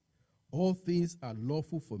expedient. All things are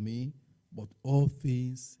lawful for me, but all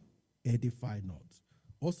things edify not.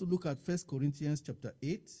 Also look at 1 Corinthians chapter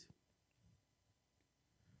 8.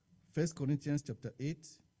 1 Corinthians chapter 8.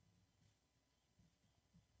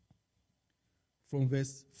 From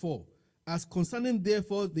verse 4. As concerning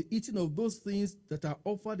therefore the eating of those things that are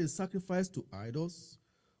offered in sacrifice to idols,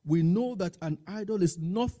 we know that an idol is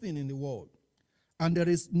nothing in the world, and there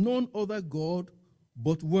is none other God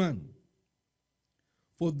but one.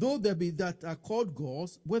 For though there be that are called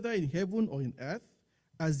gods, whether in heaven or in earth,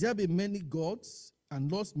 as there be many gods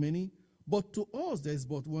and lost many, but to us there is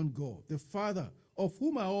but one God, the Father, of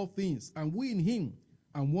whom are all things, and we in him,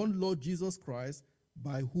 and one Lord Jesus Christ,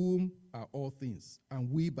 by whom are all things, and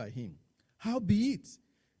we by him. Howbeit,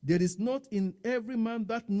 there is not in every man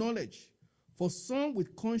that knowledge, for some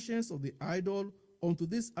with conscience of the idol unto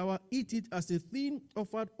this hour eat it as a thing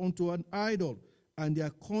offered unto an idol, and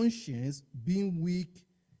their conscience, being weak,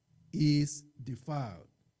 is defiled.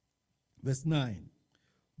 Verse 9.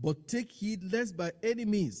 But take heed lest by any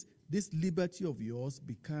means this liberty of yours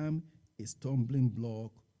become a stumbling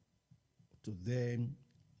block to them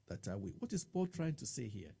that are weak. What is Paul trying to say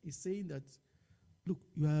here? He's saying that, look,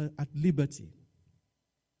 you are at liberty,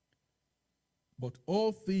 but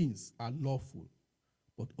all things are lawful,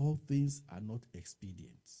 but all things are not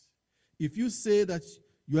expedient. If you say that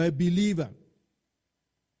you are a believer,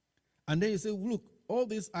 and then you say, look, all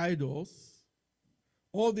these idols,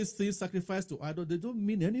 all these things sacrificed to idols, they don't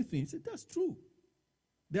mean anything. You say, that's true.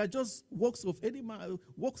 They are just works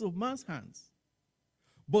of man's hands.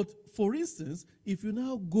 But for instance, if you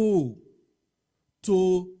now go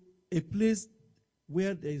to a place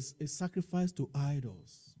where there is a sacrifice to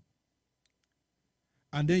idols,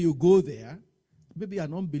 and then you go there, maybe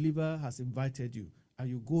an unbeliever has invited you, and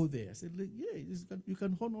you go there, say, yeah, you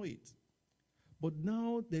can honor it. But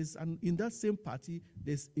now in that same party,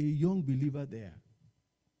 there's a young believer there.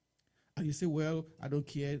 And you say, well, I don't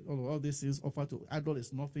care, all these things offered to idol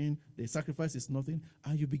is nothing, the sacrifice is nothing,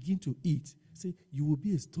 and you begin to eat. Say, you will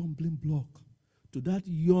be a stumbling block to that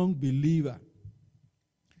young believer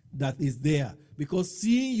that is there. Because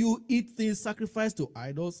seeing you eat things sacrificed to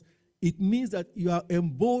idols, it means that you are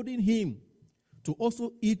emboldening him to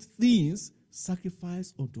also eat things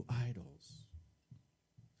sacrificed unto idols.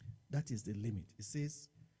 That is the limit. It says,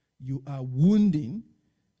 you are wounding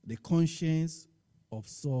the conscience of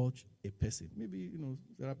such a person. Maybe,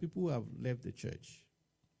 there are people who have left the church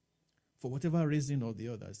for whatever reason or the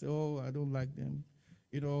other. Say, oh, I don't like them.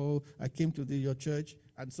 I came to your church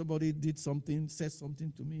and somebody did something, said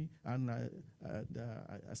something to me, and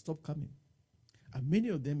I stopped coming. And many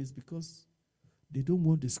of them is because they don't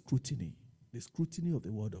want the scrutiny of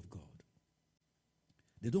the word of God.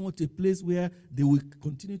 They don't want a place where they will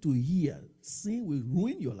continue to hear. Sin will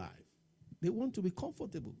ruin your life. They want to be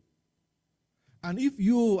comfortable. And if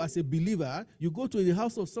you, as a believer, you go to the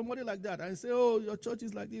house of somebody like that and say, oh, your church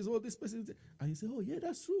is like this, oh, this person is, and you say, oh, yeah,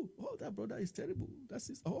 that's true. Oh, that brother is terrible. That's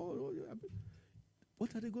his, yeah.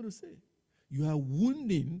 What are they going to say? You are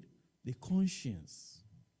wounding the conscience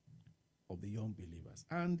of the young believers.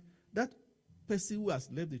 And that person who has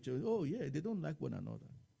left the church, oh, yeah, they don't like one another.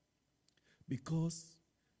 Because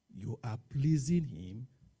you are pleasing him,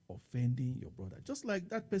 offending your brother. Just like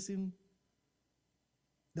that person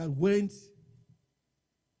that went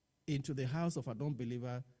into the house of an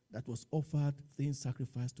unbeliever that was offered things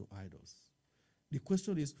sacrificed to idols. The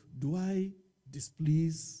question is, do I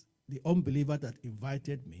displease the unbeliever that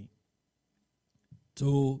invited me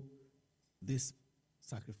to this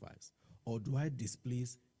sacrifice? Or do I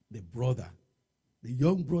displease the brother, the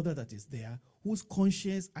young brother that is there, whose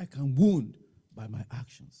conscience I can wound by my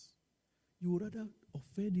actions? You would rather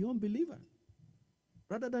offend the unbeliever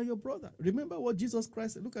rather than your brother. Remember what Jesus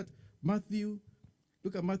Christ said. Look at Matthew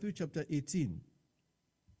chapter 18.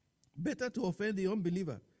 Better to offend the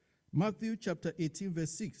unbeliever. Matthew chapter 18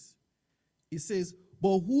 verse 6. It says,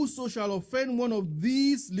 but whoso shall offend one of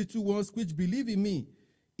these little ones which believe in me,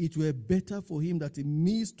 it were better for him that a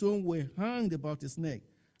millstone were hanged about his neck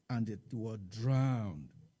and that he were drowned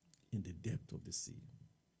in the depth of the sea.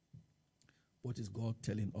 What is God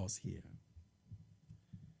telling us here?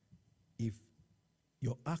 If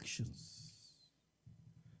your actions,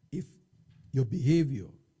 if your behavior,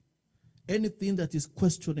 anything that is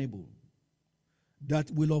questionable,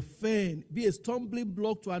 that will offend, be a stumbling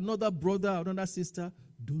block to another brother or another sister,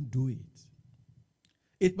 don't do it.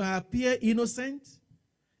 It may appear innocent,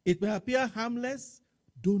 it may appear harmless,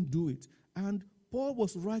 don't do it. And Paul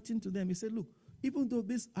was writing to them, he said, look, even though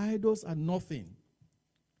these idols are nothing,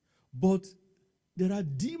 but there are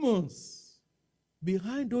demons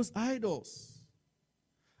behind those idols.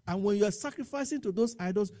 And when you are sacrificing to those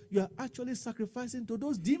idols, you are actually sacrificing to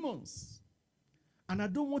those demons. And I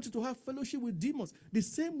don't want you to have fellowship with demons. The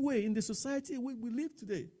same way in the society we live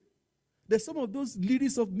today. There's some of those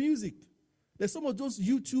lyrics of music. There's some of those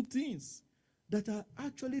YouTube things that are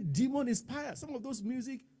actually demon-inspired. Some of those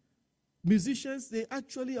musicians, they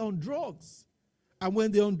actually are on drugs. And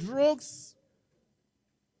when they're on drugs,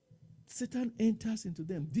 Satan enters into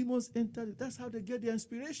them. Demons enter. That's how they get their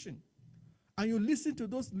inspiration. And you listen to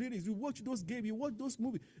those lyrics, you watch those games, you watch those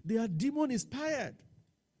movies. They are demon-inspired.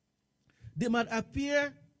 They might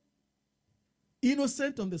appear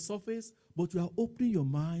innocent on the surface, but you are opening your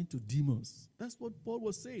mind to demons. That's what Paul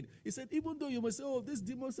was saying. He said, even though you may say, oh, these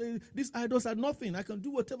demons, these idols are nothing, I can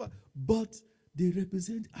do whatever, but they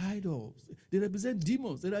represent idols. They represent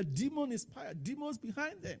demons. There are demon-inspired, demons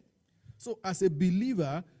behind them. So as a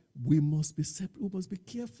believer, we must be separate, we must be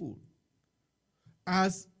careful.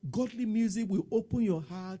 As godly music will open your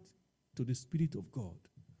heart to the Spirit of God,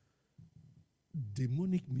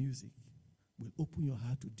 demonic music will open your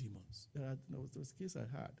heart to demons. There was a case I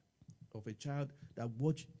had of a child that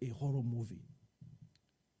watched a horror movie.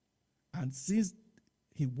 And since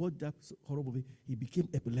he watched that horror movie, he became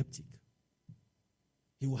epileptic.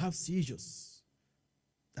 He will have seizures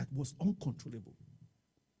that was uncontrollable.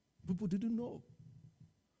 People didn't know.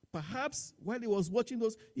 Perhaps while he was watching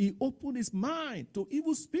those, he opened his mind to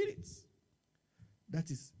evil spirits.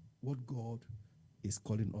 That is what God is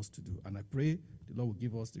calling us to do. And I pray the Lord will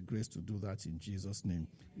give us the grace to do that in Jesus' name.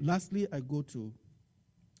 Lastly, I go to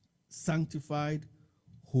sanctified,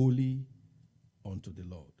 holy unto the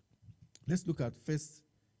Lord. Let's look at 1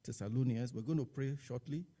 Thessalonians. We're going to pray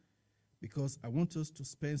shortly because I want us to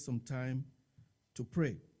spend some time to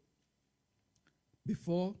pray.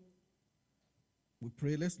 Before we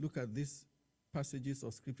pray, let's look at these passages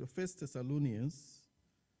of Scripture. 1 Thessalonians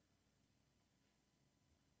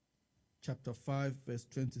chapter 5, verse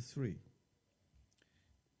 23.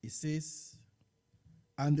 It says,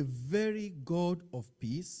 and the very God of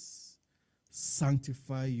peace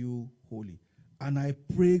sanctify you wholly. And I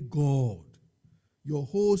pray, God, your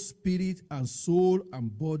whole spirit and soul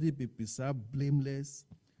and body be preserved blameless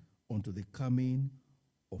unto the coming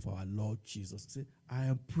of our Lord Jesus. Say, I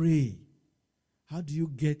am praying. How do you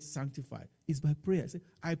get sanctified? It's by prayer. I say,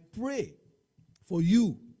 I pray for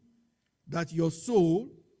you that your soul,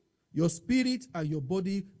 your spirit, and your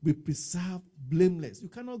body be preserved blameless. You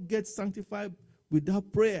cannot get sanctified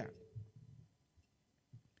without prayer.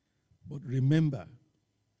 But remember,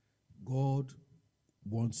 God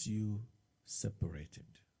wants you separated.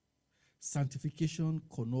 Sanctification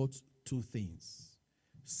connotes two things: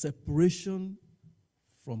 separation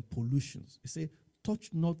from pollutions. He said, touch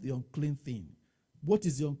not the unclean thing. What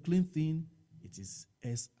is the unclean thing? It is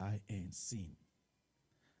sin, sin.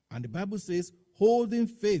 And the Bible says, holding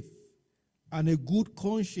faith and a good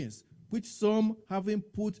conscience, which some, having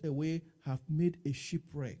put away, have made a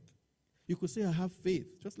shipwreck. You could say, I have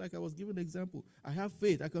faith. Just like I was giving an example. I have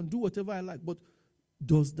faith. I can do whatever I like. But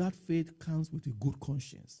does that faith come with a good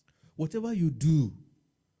conscience? Whatever you do,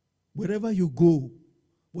 wherever you go,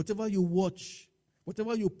 whatever you watch,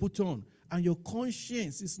 whatever you put on, and your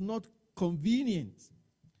conscience is not convenient,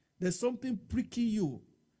 there's something pricking you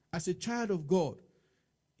as a child of God,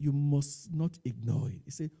 you must not ignore it.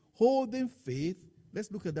 He said, holding faith.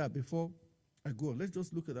 Let's look at that before I go on. Let's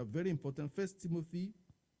just look at that. Very important. 1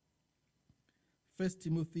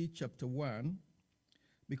 Timothy chapter 1,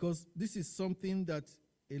 because this is something that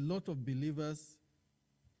a lot of believers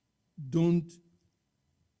don't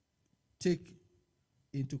take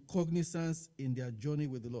into cognizance in their journey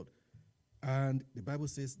with the Lord. And the Bible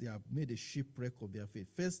says they have made a shipwreck of their faith.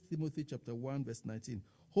 1 Timothy chapter 1, verse 19.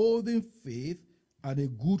 Holding faith and a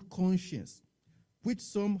good conscience, which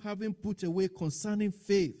some, having put away concerning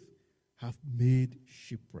faith, have made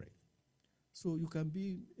shipwreck. So you can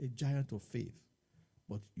be a giant of faith,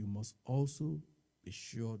 but you must also be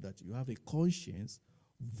sure that you have a conscience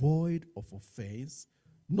void of offense,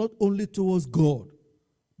 not only towards God,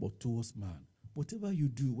 but towards man. Whatever you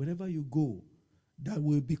do, wherever you go, that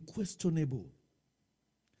will be questionable,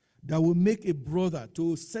 that will make a brother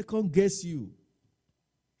to second guess you.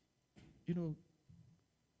 You know,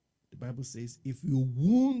 the Bible says, if you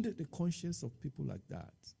wound the conscience of people like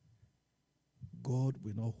that, God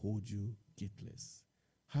will not hold you guiltless.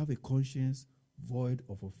 Have a conscience void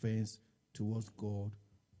of offense towards God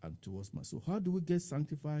and towards man. So how do we get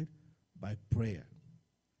sanctified? By prayer,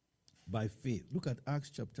 by faith. Look at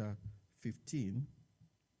Acts chapter 15,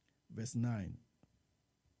 verse 9.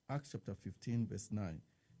 Acts chapter 15, verse 9.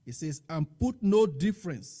 It says, and put no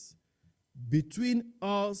difference between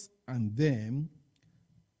us and them,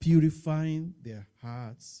 purifying their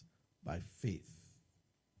hearts by faith.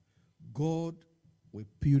 God will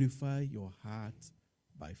purify your heart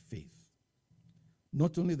by faith.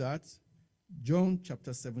 Not only that, John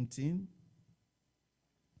chapter 17,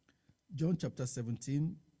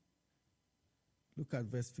 look at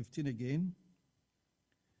verse 15 again.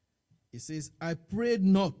 It says, I prayed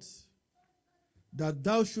not that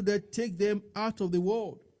thou shouldest take them out of the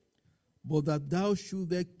world, but that thou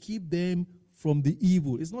shouldest keep them from the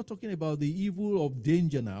evil. It's not talking about the evil of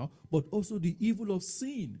danger now, but also the evil of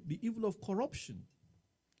sin, the evil of corruption,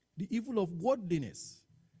 the evil of worldliness.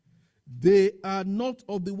 They are not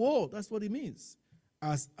of the world. That's what it means.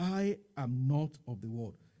 As I am not of the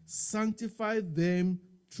world. Sanctify them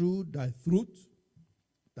through thy truth.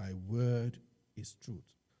 Thy word is truth.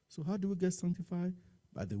 So how do we get sanctified?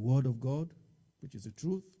 By the word of God, which is the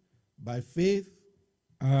truth, by faith,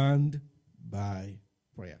 and by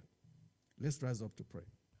prayer. Let's rise up to pray.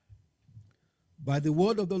 By the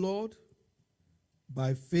word of the Lord,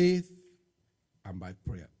 by faith, and by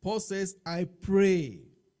prayer. Paul says, I pray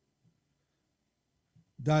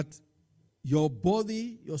that your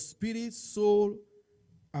body, your spirit, soul,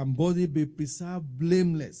 and body be preserved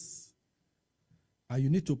blameless. And you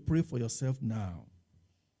need to pray for yourself now.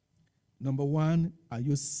 Number one, are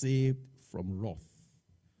you saved from wrath?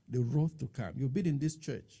 The wrath to come. You've been in this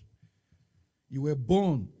church. You were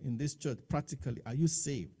born in this church practically. Are you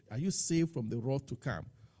saved? Are you saved from the wrath to come?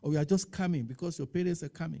 Or you are just coming because your parents are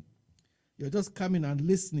coming? You're just coming and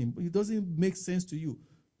listening, but it doesn't make sense to you.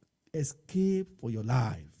 Escape for your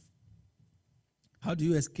life. How do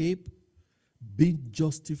you escape? Being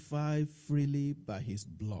justified freely by his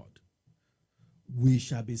blood. We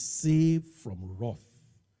shall be saved from wrath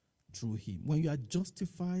through him. When you are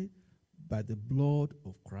justified by the blood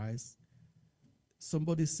of Christ,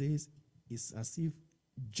 somebody says it's as if,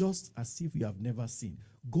 just as if you have never sinned.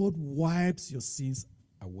 God wipes your sins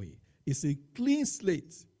away. It's a clean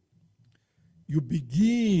slate. You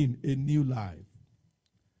begin a new life.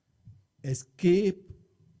 Escape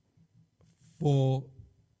for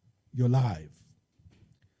your life.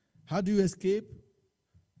 How do you escape?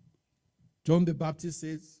 John the Baptist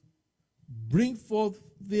says, bring forth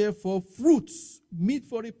therefore fruits, meet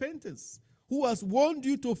for repentance. Who has warned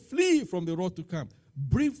you to flee from the wrath to come?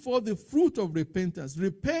 Bring forth the fruit of repentance.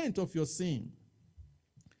 Repent of your sin.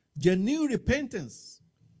 Genuine repentance.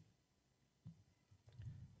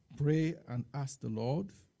 Pray and ask the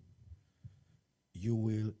Lord, you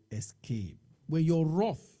will escape. When your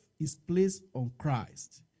wrath is placed on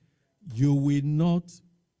Christ, you will not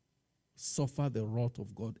suffer the wrath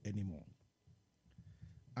of God anymore.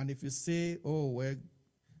 And if you say, oh, well,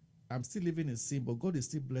 I'm still living in sin, but God is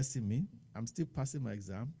still blessing me, I'm still passing my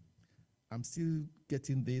exam, I'm still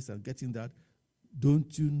getting this and getting that,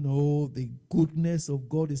 don't you know the goodness of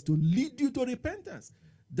God is to lead you to repentance?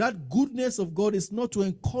 That goodness of God is not to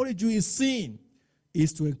encourage you in sin,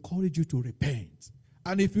 it's to encourage you to repent.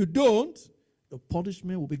 And if you don't, the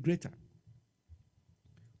punishment will be greater.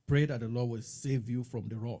 Pray that the Lord will save you from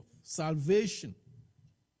the wrath. Salvation.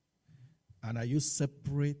 And are you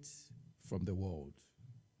separate from the world?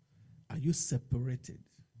 Are you separated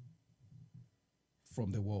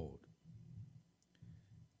from the world?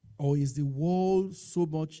 Or is the world so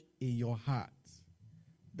much in your heart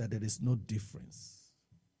that there is no difference?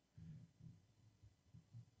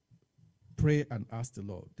 Pray and ask the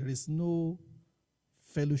Lord. There is no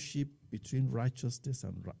fellowship between righteousness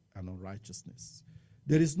and unrighteousness.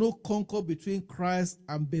 There is no concord between Christ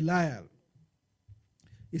and Belial.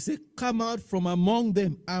 He said, come out from among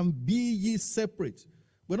them and be ye separate.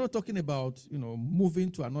 We're not talking about,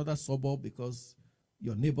 moving to another suburb because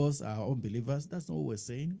your neighbors are unbelievers. That's not what we're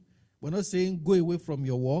saying. We're not saying go away from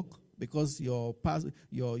your work because your boss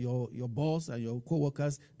and your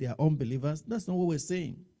co-workers, they are unbelievers. That's not what we're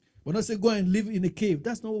saying. We're not saying go and live in a cave.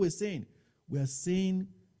 That's not what we're saying. We are saying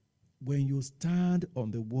when you stand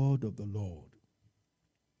on the word of the Lord,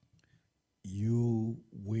 you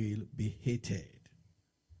will be hated.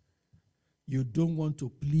 You don't want to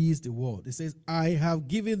please the world. It says, I have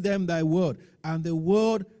given them thy word, and the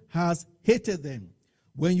world has hated them.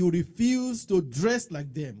 When you refuse to dress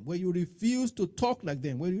like them, when you refuse to talk like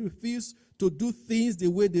them, when you refuse to do things the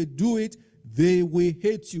way they do it, they will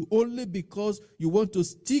hate you only because you want to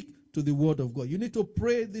stick to the word of God. You need to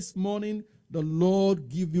pray this morning, the Lord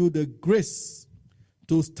give you the grace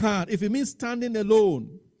to stand. If it means standing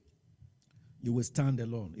alone, you will stand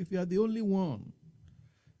alone. If you are the only one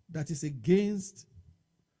that is against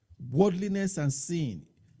worldliness and sin,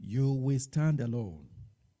 you will stand alone.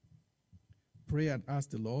 Pray and ask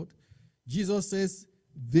the Lord. Jesus says,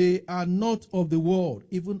 they are not of the world,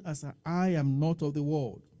 even as I am not of the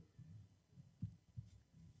world.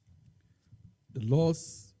 The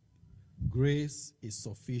Lord's grace is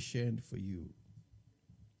sufficient for you.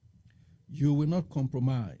 You will not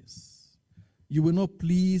compromise. You will not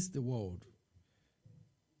please the world.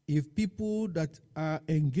 If people that are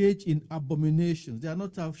engaged in abominations, they are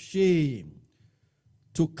not ashamed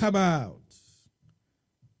to come out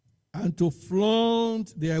and to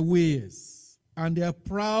flaunt their ways, and they are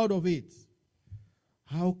proud of it,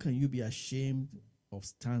 how can you be ashamed of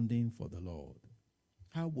standing for the Lord?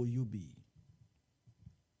 How will you be?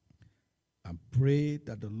 And pray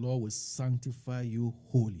that the Lord will sanctify you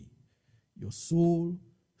wholly, your soul,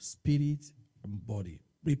 spirit, and body.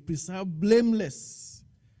 Be preserved blameless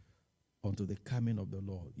unto the coming of the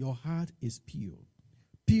Lord. Your heart is pure,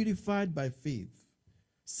 purified by faith,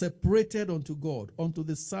 separated unto God, unto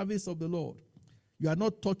the service of the Lord. You are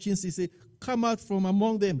not touching sin. Say, come out from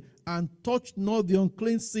among them and touch not the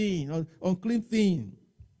unclean sin or unclean thing.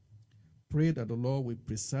 Pray that the Lord will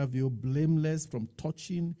preserve you blameless from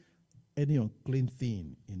touching any unclean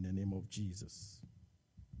thing in the name of Jesus.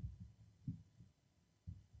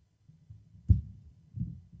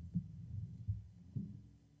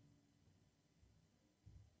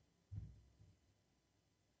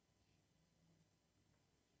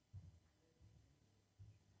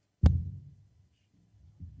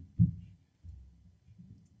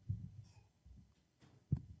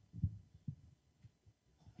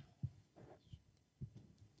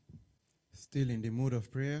 Still in the mood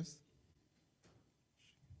of prayers.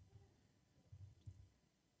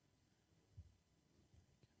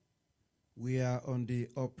 We are on the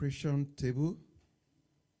operation table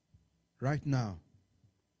right now.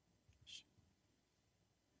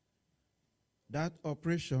 That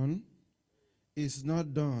operation is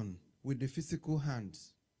not done with the physical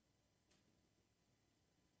hands.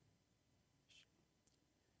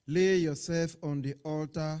 Lay yourself on the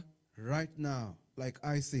altar right now, like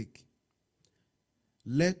Isaac.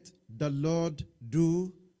 Let the Lord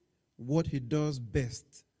do what he does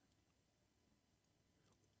best.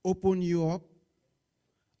 Open you up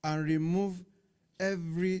and remove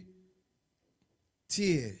every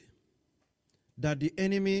tear that the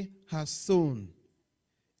enemy has sown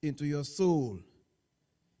into your soul,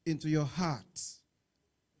 into your heart.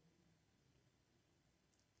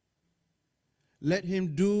 Let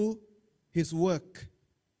him do his work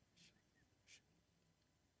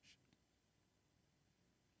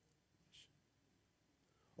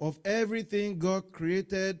Of everything God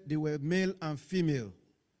created, they were male and female.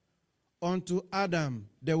 Unto Adam,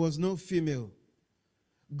 there was no female.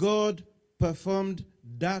 God performed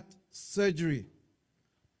that surgery,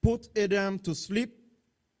 put Adam to sleep,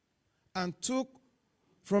 and took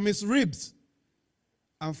from his ribs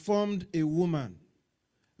and formed a woman.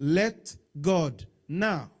 Let God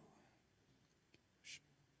now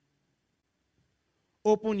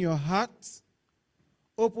open your heart,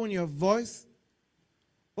 open your voice,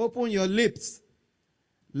 open your lips.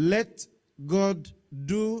 Let God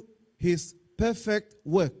do his perfect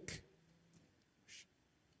work.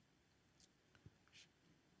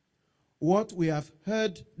 What we have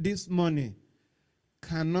heard this morning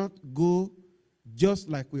cannot go just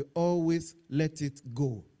like we always let it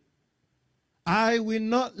go. I will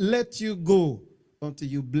not let you go until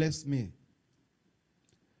you bless me.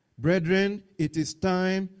 Brethren, it is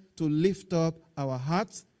time to lift up our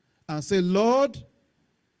hearts and say, Lord,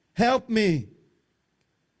 help me.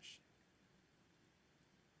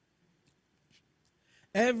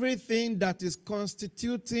 Everything that is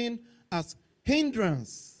constituting as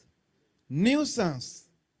hindrance, nuisance,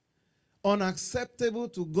 unacceptable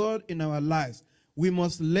to God in our lives, we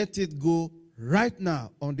must let it go right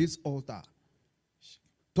now on this altar.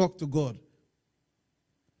 Talk to God.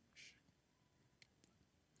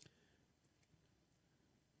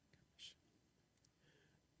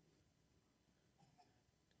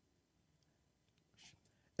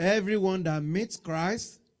 Everyone that meets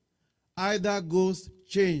Christ either goes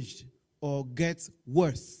changed or gets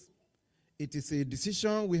worse. It is a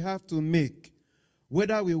decision we have to make,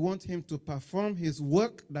 whether we want him to perform his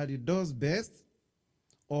work that he does best,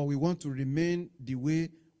 or we want to remain the way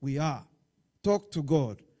we are. Talk to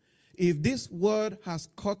God. If this word has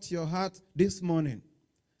caught your heart this morning,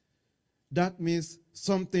 that means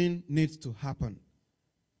something needs to happen.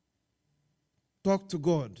 Talk to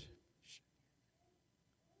God.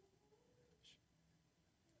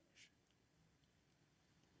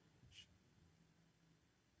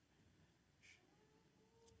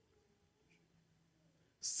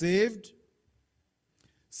 Saved,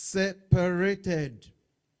 separated.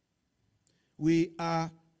 We are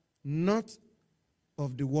not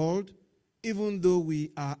of the world, even though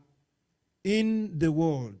we are in the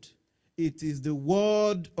world. It is the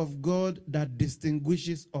word of God that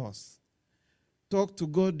distinguishes us. Talk to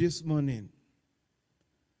God this morning.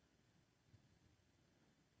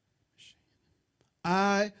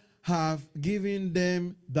 I have given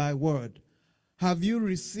them thy word. Have you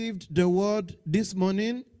received the word this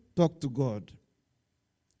morning? Talk to God.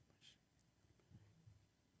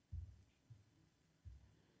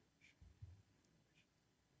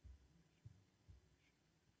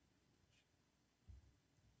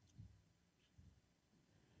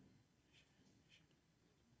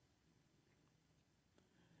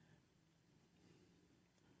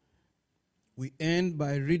 We end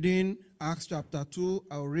by reading Acts chapter 2.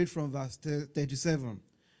 I'll read from verse 37.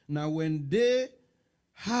 Now when they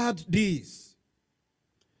heard this,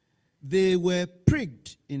 they were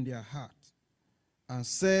pricked in their heart and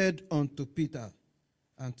said unto Peter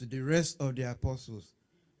and to the rest of the apostles,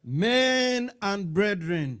 Men and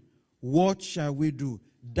brethren, what shall we do?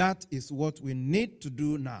 That is what we need to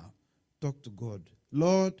do now. Talk to God.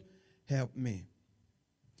 Lord, help me.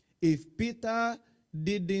 If Peter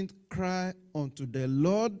didn't cry unto the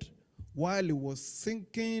Lord while he was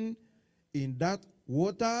sinking in that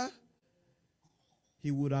water,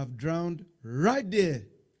 he would have drowned right there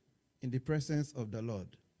in the presence of the Lord.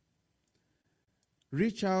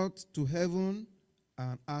 Reach out to heaven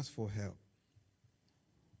and ask for help.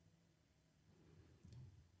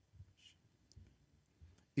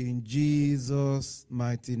 In Jesus'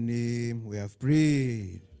 mighty name we have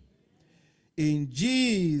prayed. In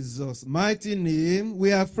Jesus' mighty name we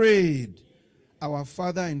have prayed. Our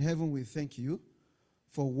Father in heaven, we thank you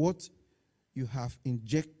for what you have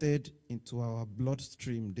injected into our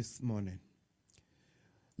bloodstream this morning.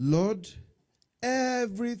 Lord,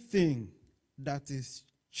 everything that is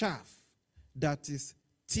chaff, that is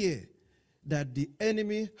tear, that the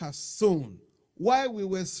enemy has sown while we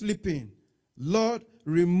were sleeping, Lord,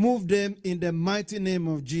 remove them in the mighty name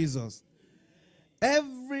of Jesus.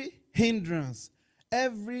 Every hindrance,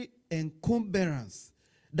 every encumbrance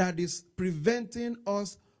that is preventing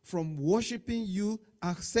us from worshiping you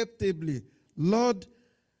acceptably, Lord,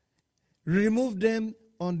 remove them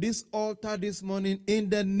on this altar this morning in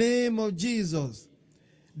the name of Jesus.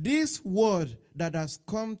 This word that has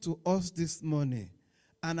come to us this morning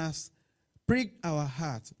and has pricked our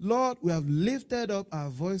hearts, Lord, we have lifted up our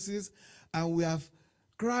voices and we have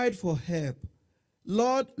cried for help.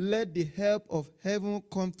 Lord, let the help of heaven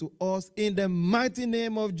come to us in the mighty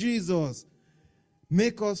name of Jesus.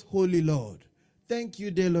 Make us holy, Lord. Thank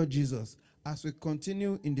you, dear Lord Jesus. As we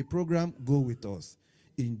continue in the program, go with us.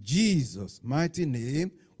 In Jesus' mighty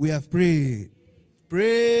name, we have prayed.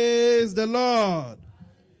 Praise the Lord.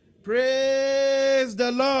 Praise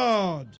the Lord.